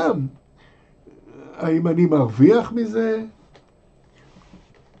כולם, האם אני מרוויח מזה?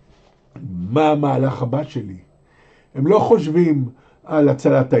 מה המהלך הבא שלי? הם לא חושבים על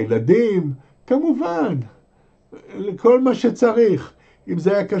הצלת הילדים, כמובן, לכל מה שצריך. אם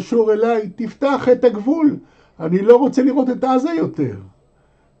זה היה קשור אליי, תפתח את הגבול. אני לא רוצה לראות את עזה יותר.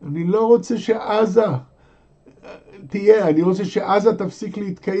 אני לא רוצה שעזה תהיה, אני רוצה שעזה תפסיק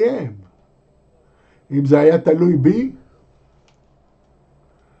להתקיים. אם זה היה תלוי בי,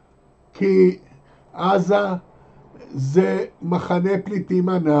 כי עזה זה מחנה פליטים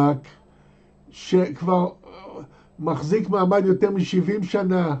ענק, שכבר מחזיק מעמד יותר מ-70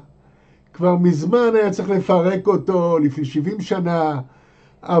 שנה. כבר מזמן היה צריך לפרק אותו, לפני 70 שנה,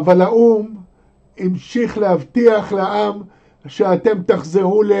 אבל האום המשיך להבטיח לעם שאתם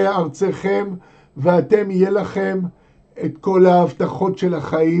תחזרו לארצכם ואתם יהיה לכם את כל ההבטחות של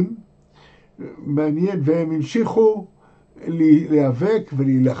החיים. מעניין, והם המשיכו להיאבק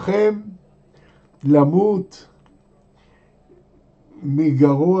ולהילחם, למות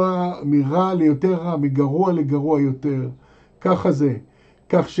מרע ליותר רע, מגרוע לגרוע יותר. ככה זה.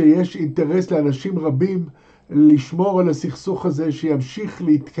 כך שיש אינטרס לאנשים רבים לשמור על הסכסוך הזה שימשיך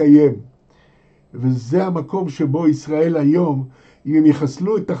להתקיים. וזה המקום שבו ישראל היום, אם הם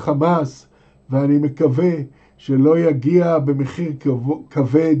יחסלו את החמאס, ואני מקווה שלא יגיע במחיר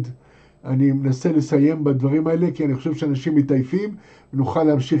כבד, אני מנסה לסיים בדברים האלה, כי אני חושב שאנשים מתעייפים, ונוכל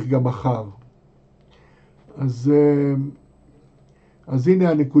להמשיך גם מחר. אז הנה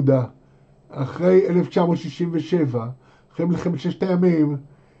הנקודה. אחרי 1967, אחרי מלחמת ששת הימים,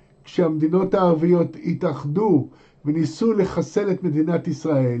 כשהמדינות הערביות התאחדו וניסו לחסל את מדינת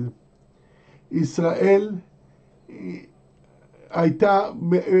ישראל, ישראל הייתה,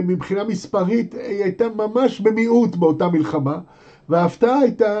 מבחינה מספרית, היא הייתה ממש במיעוט באותה מלחמה, וההפתעה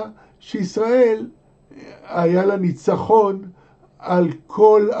הייתה שישראל היה לה ניצחון על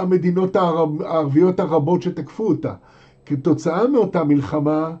כל המדינות הערביות הרבות שתקפו אותה. כתוצאה מאותה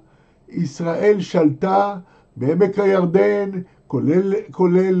מלחמה, ישראל שלטה בעמק הירדן,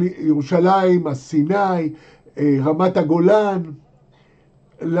 כולל ירושלים, הסיני, רמת הגולן.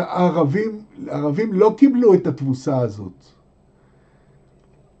 הערבים לא קיבלו את התבוסה הזאת.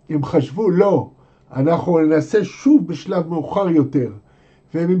 הם חשבו, לא, אנחנו ננסה שוב בשלב מאוחר יותר.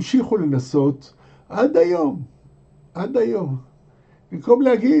 והם המשיכו לנסות עד היום. עד היום. במקום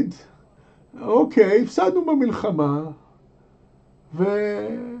להגיד, אוקיי, הפסדנו במלחמה,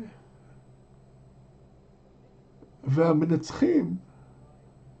 והמנצחים,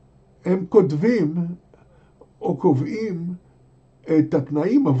 הם כותבים או קובעים את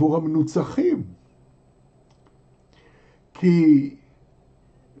התנאים עבור המנוצחים. כי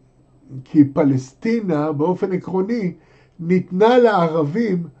פלסטינה באופן עקרוני ניתנה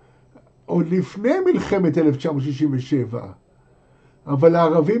לערבים עוד לפני מלחמת 1967. אבל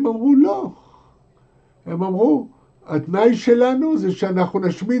הערבים אמרו לא. הם אמרו, התנאי שלנו זה שאנחנו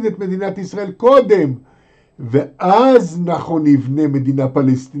נשמיד את מדינת ישראל קודם, ואז אנחנו נבנה מדינה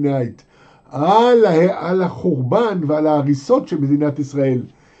פלסטינאית על החורבן ועל ההריסות של מדינת ישראל.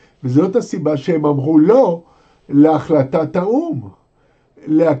 וזאת הסיבה שהם אמרו לא להחלטת האו"ם,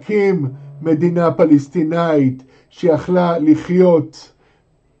 להקים מדינה פלסטינאית שיכלה לחיות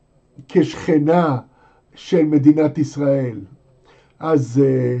כשכנה של מדינת ישראל. אז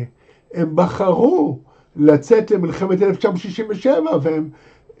הם בחרו לצאת למלחמת 1967 והם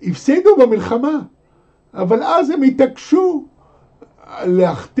הפסידו במלחמה. אבל אז הם התעקשו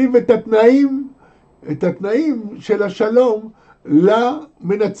להכתיב את התנאים של השלום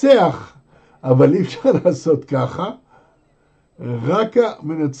למנצח. אבל אי אפשר לעשות ככה. רק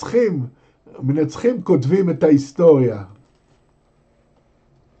המנצחים כותבים את ההיסטוריה.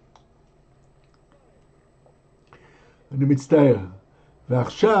 אני מצטער.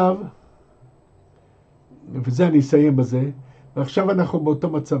 ועכשיו, וזה אני אסיים בזה, ועכשיו אנחנו באותו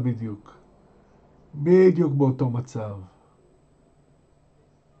מצב בדיוק. בדיוק באותו מצב.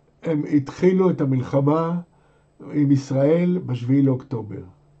 הם התחילו את המלחמה עם ישראל ב7 לאוקטובר.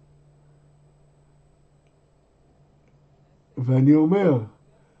 ואני אומר,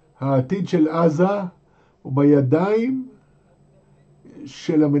 העתיד של עזה הוא בידיים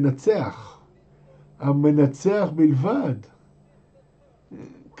של המנצח. המנצח בלבד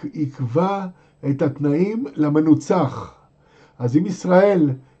יקבע את התנאים למנוצח. אז אם ישראל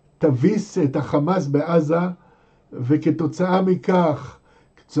תביס את החמאס בעזה, וכתוצאה מכך,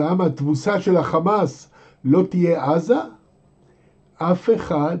 כתוצאה מהתבוסה של החמאס, לא תהיה עזה, אף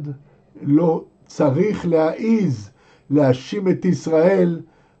אחד לא צריך להעיז להאשים את ישראל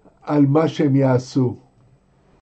על מה שהם יעשו.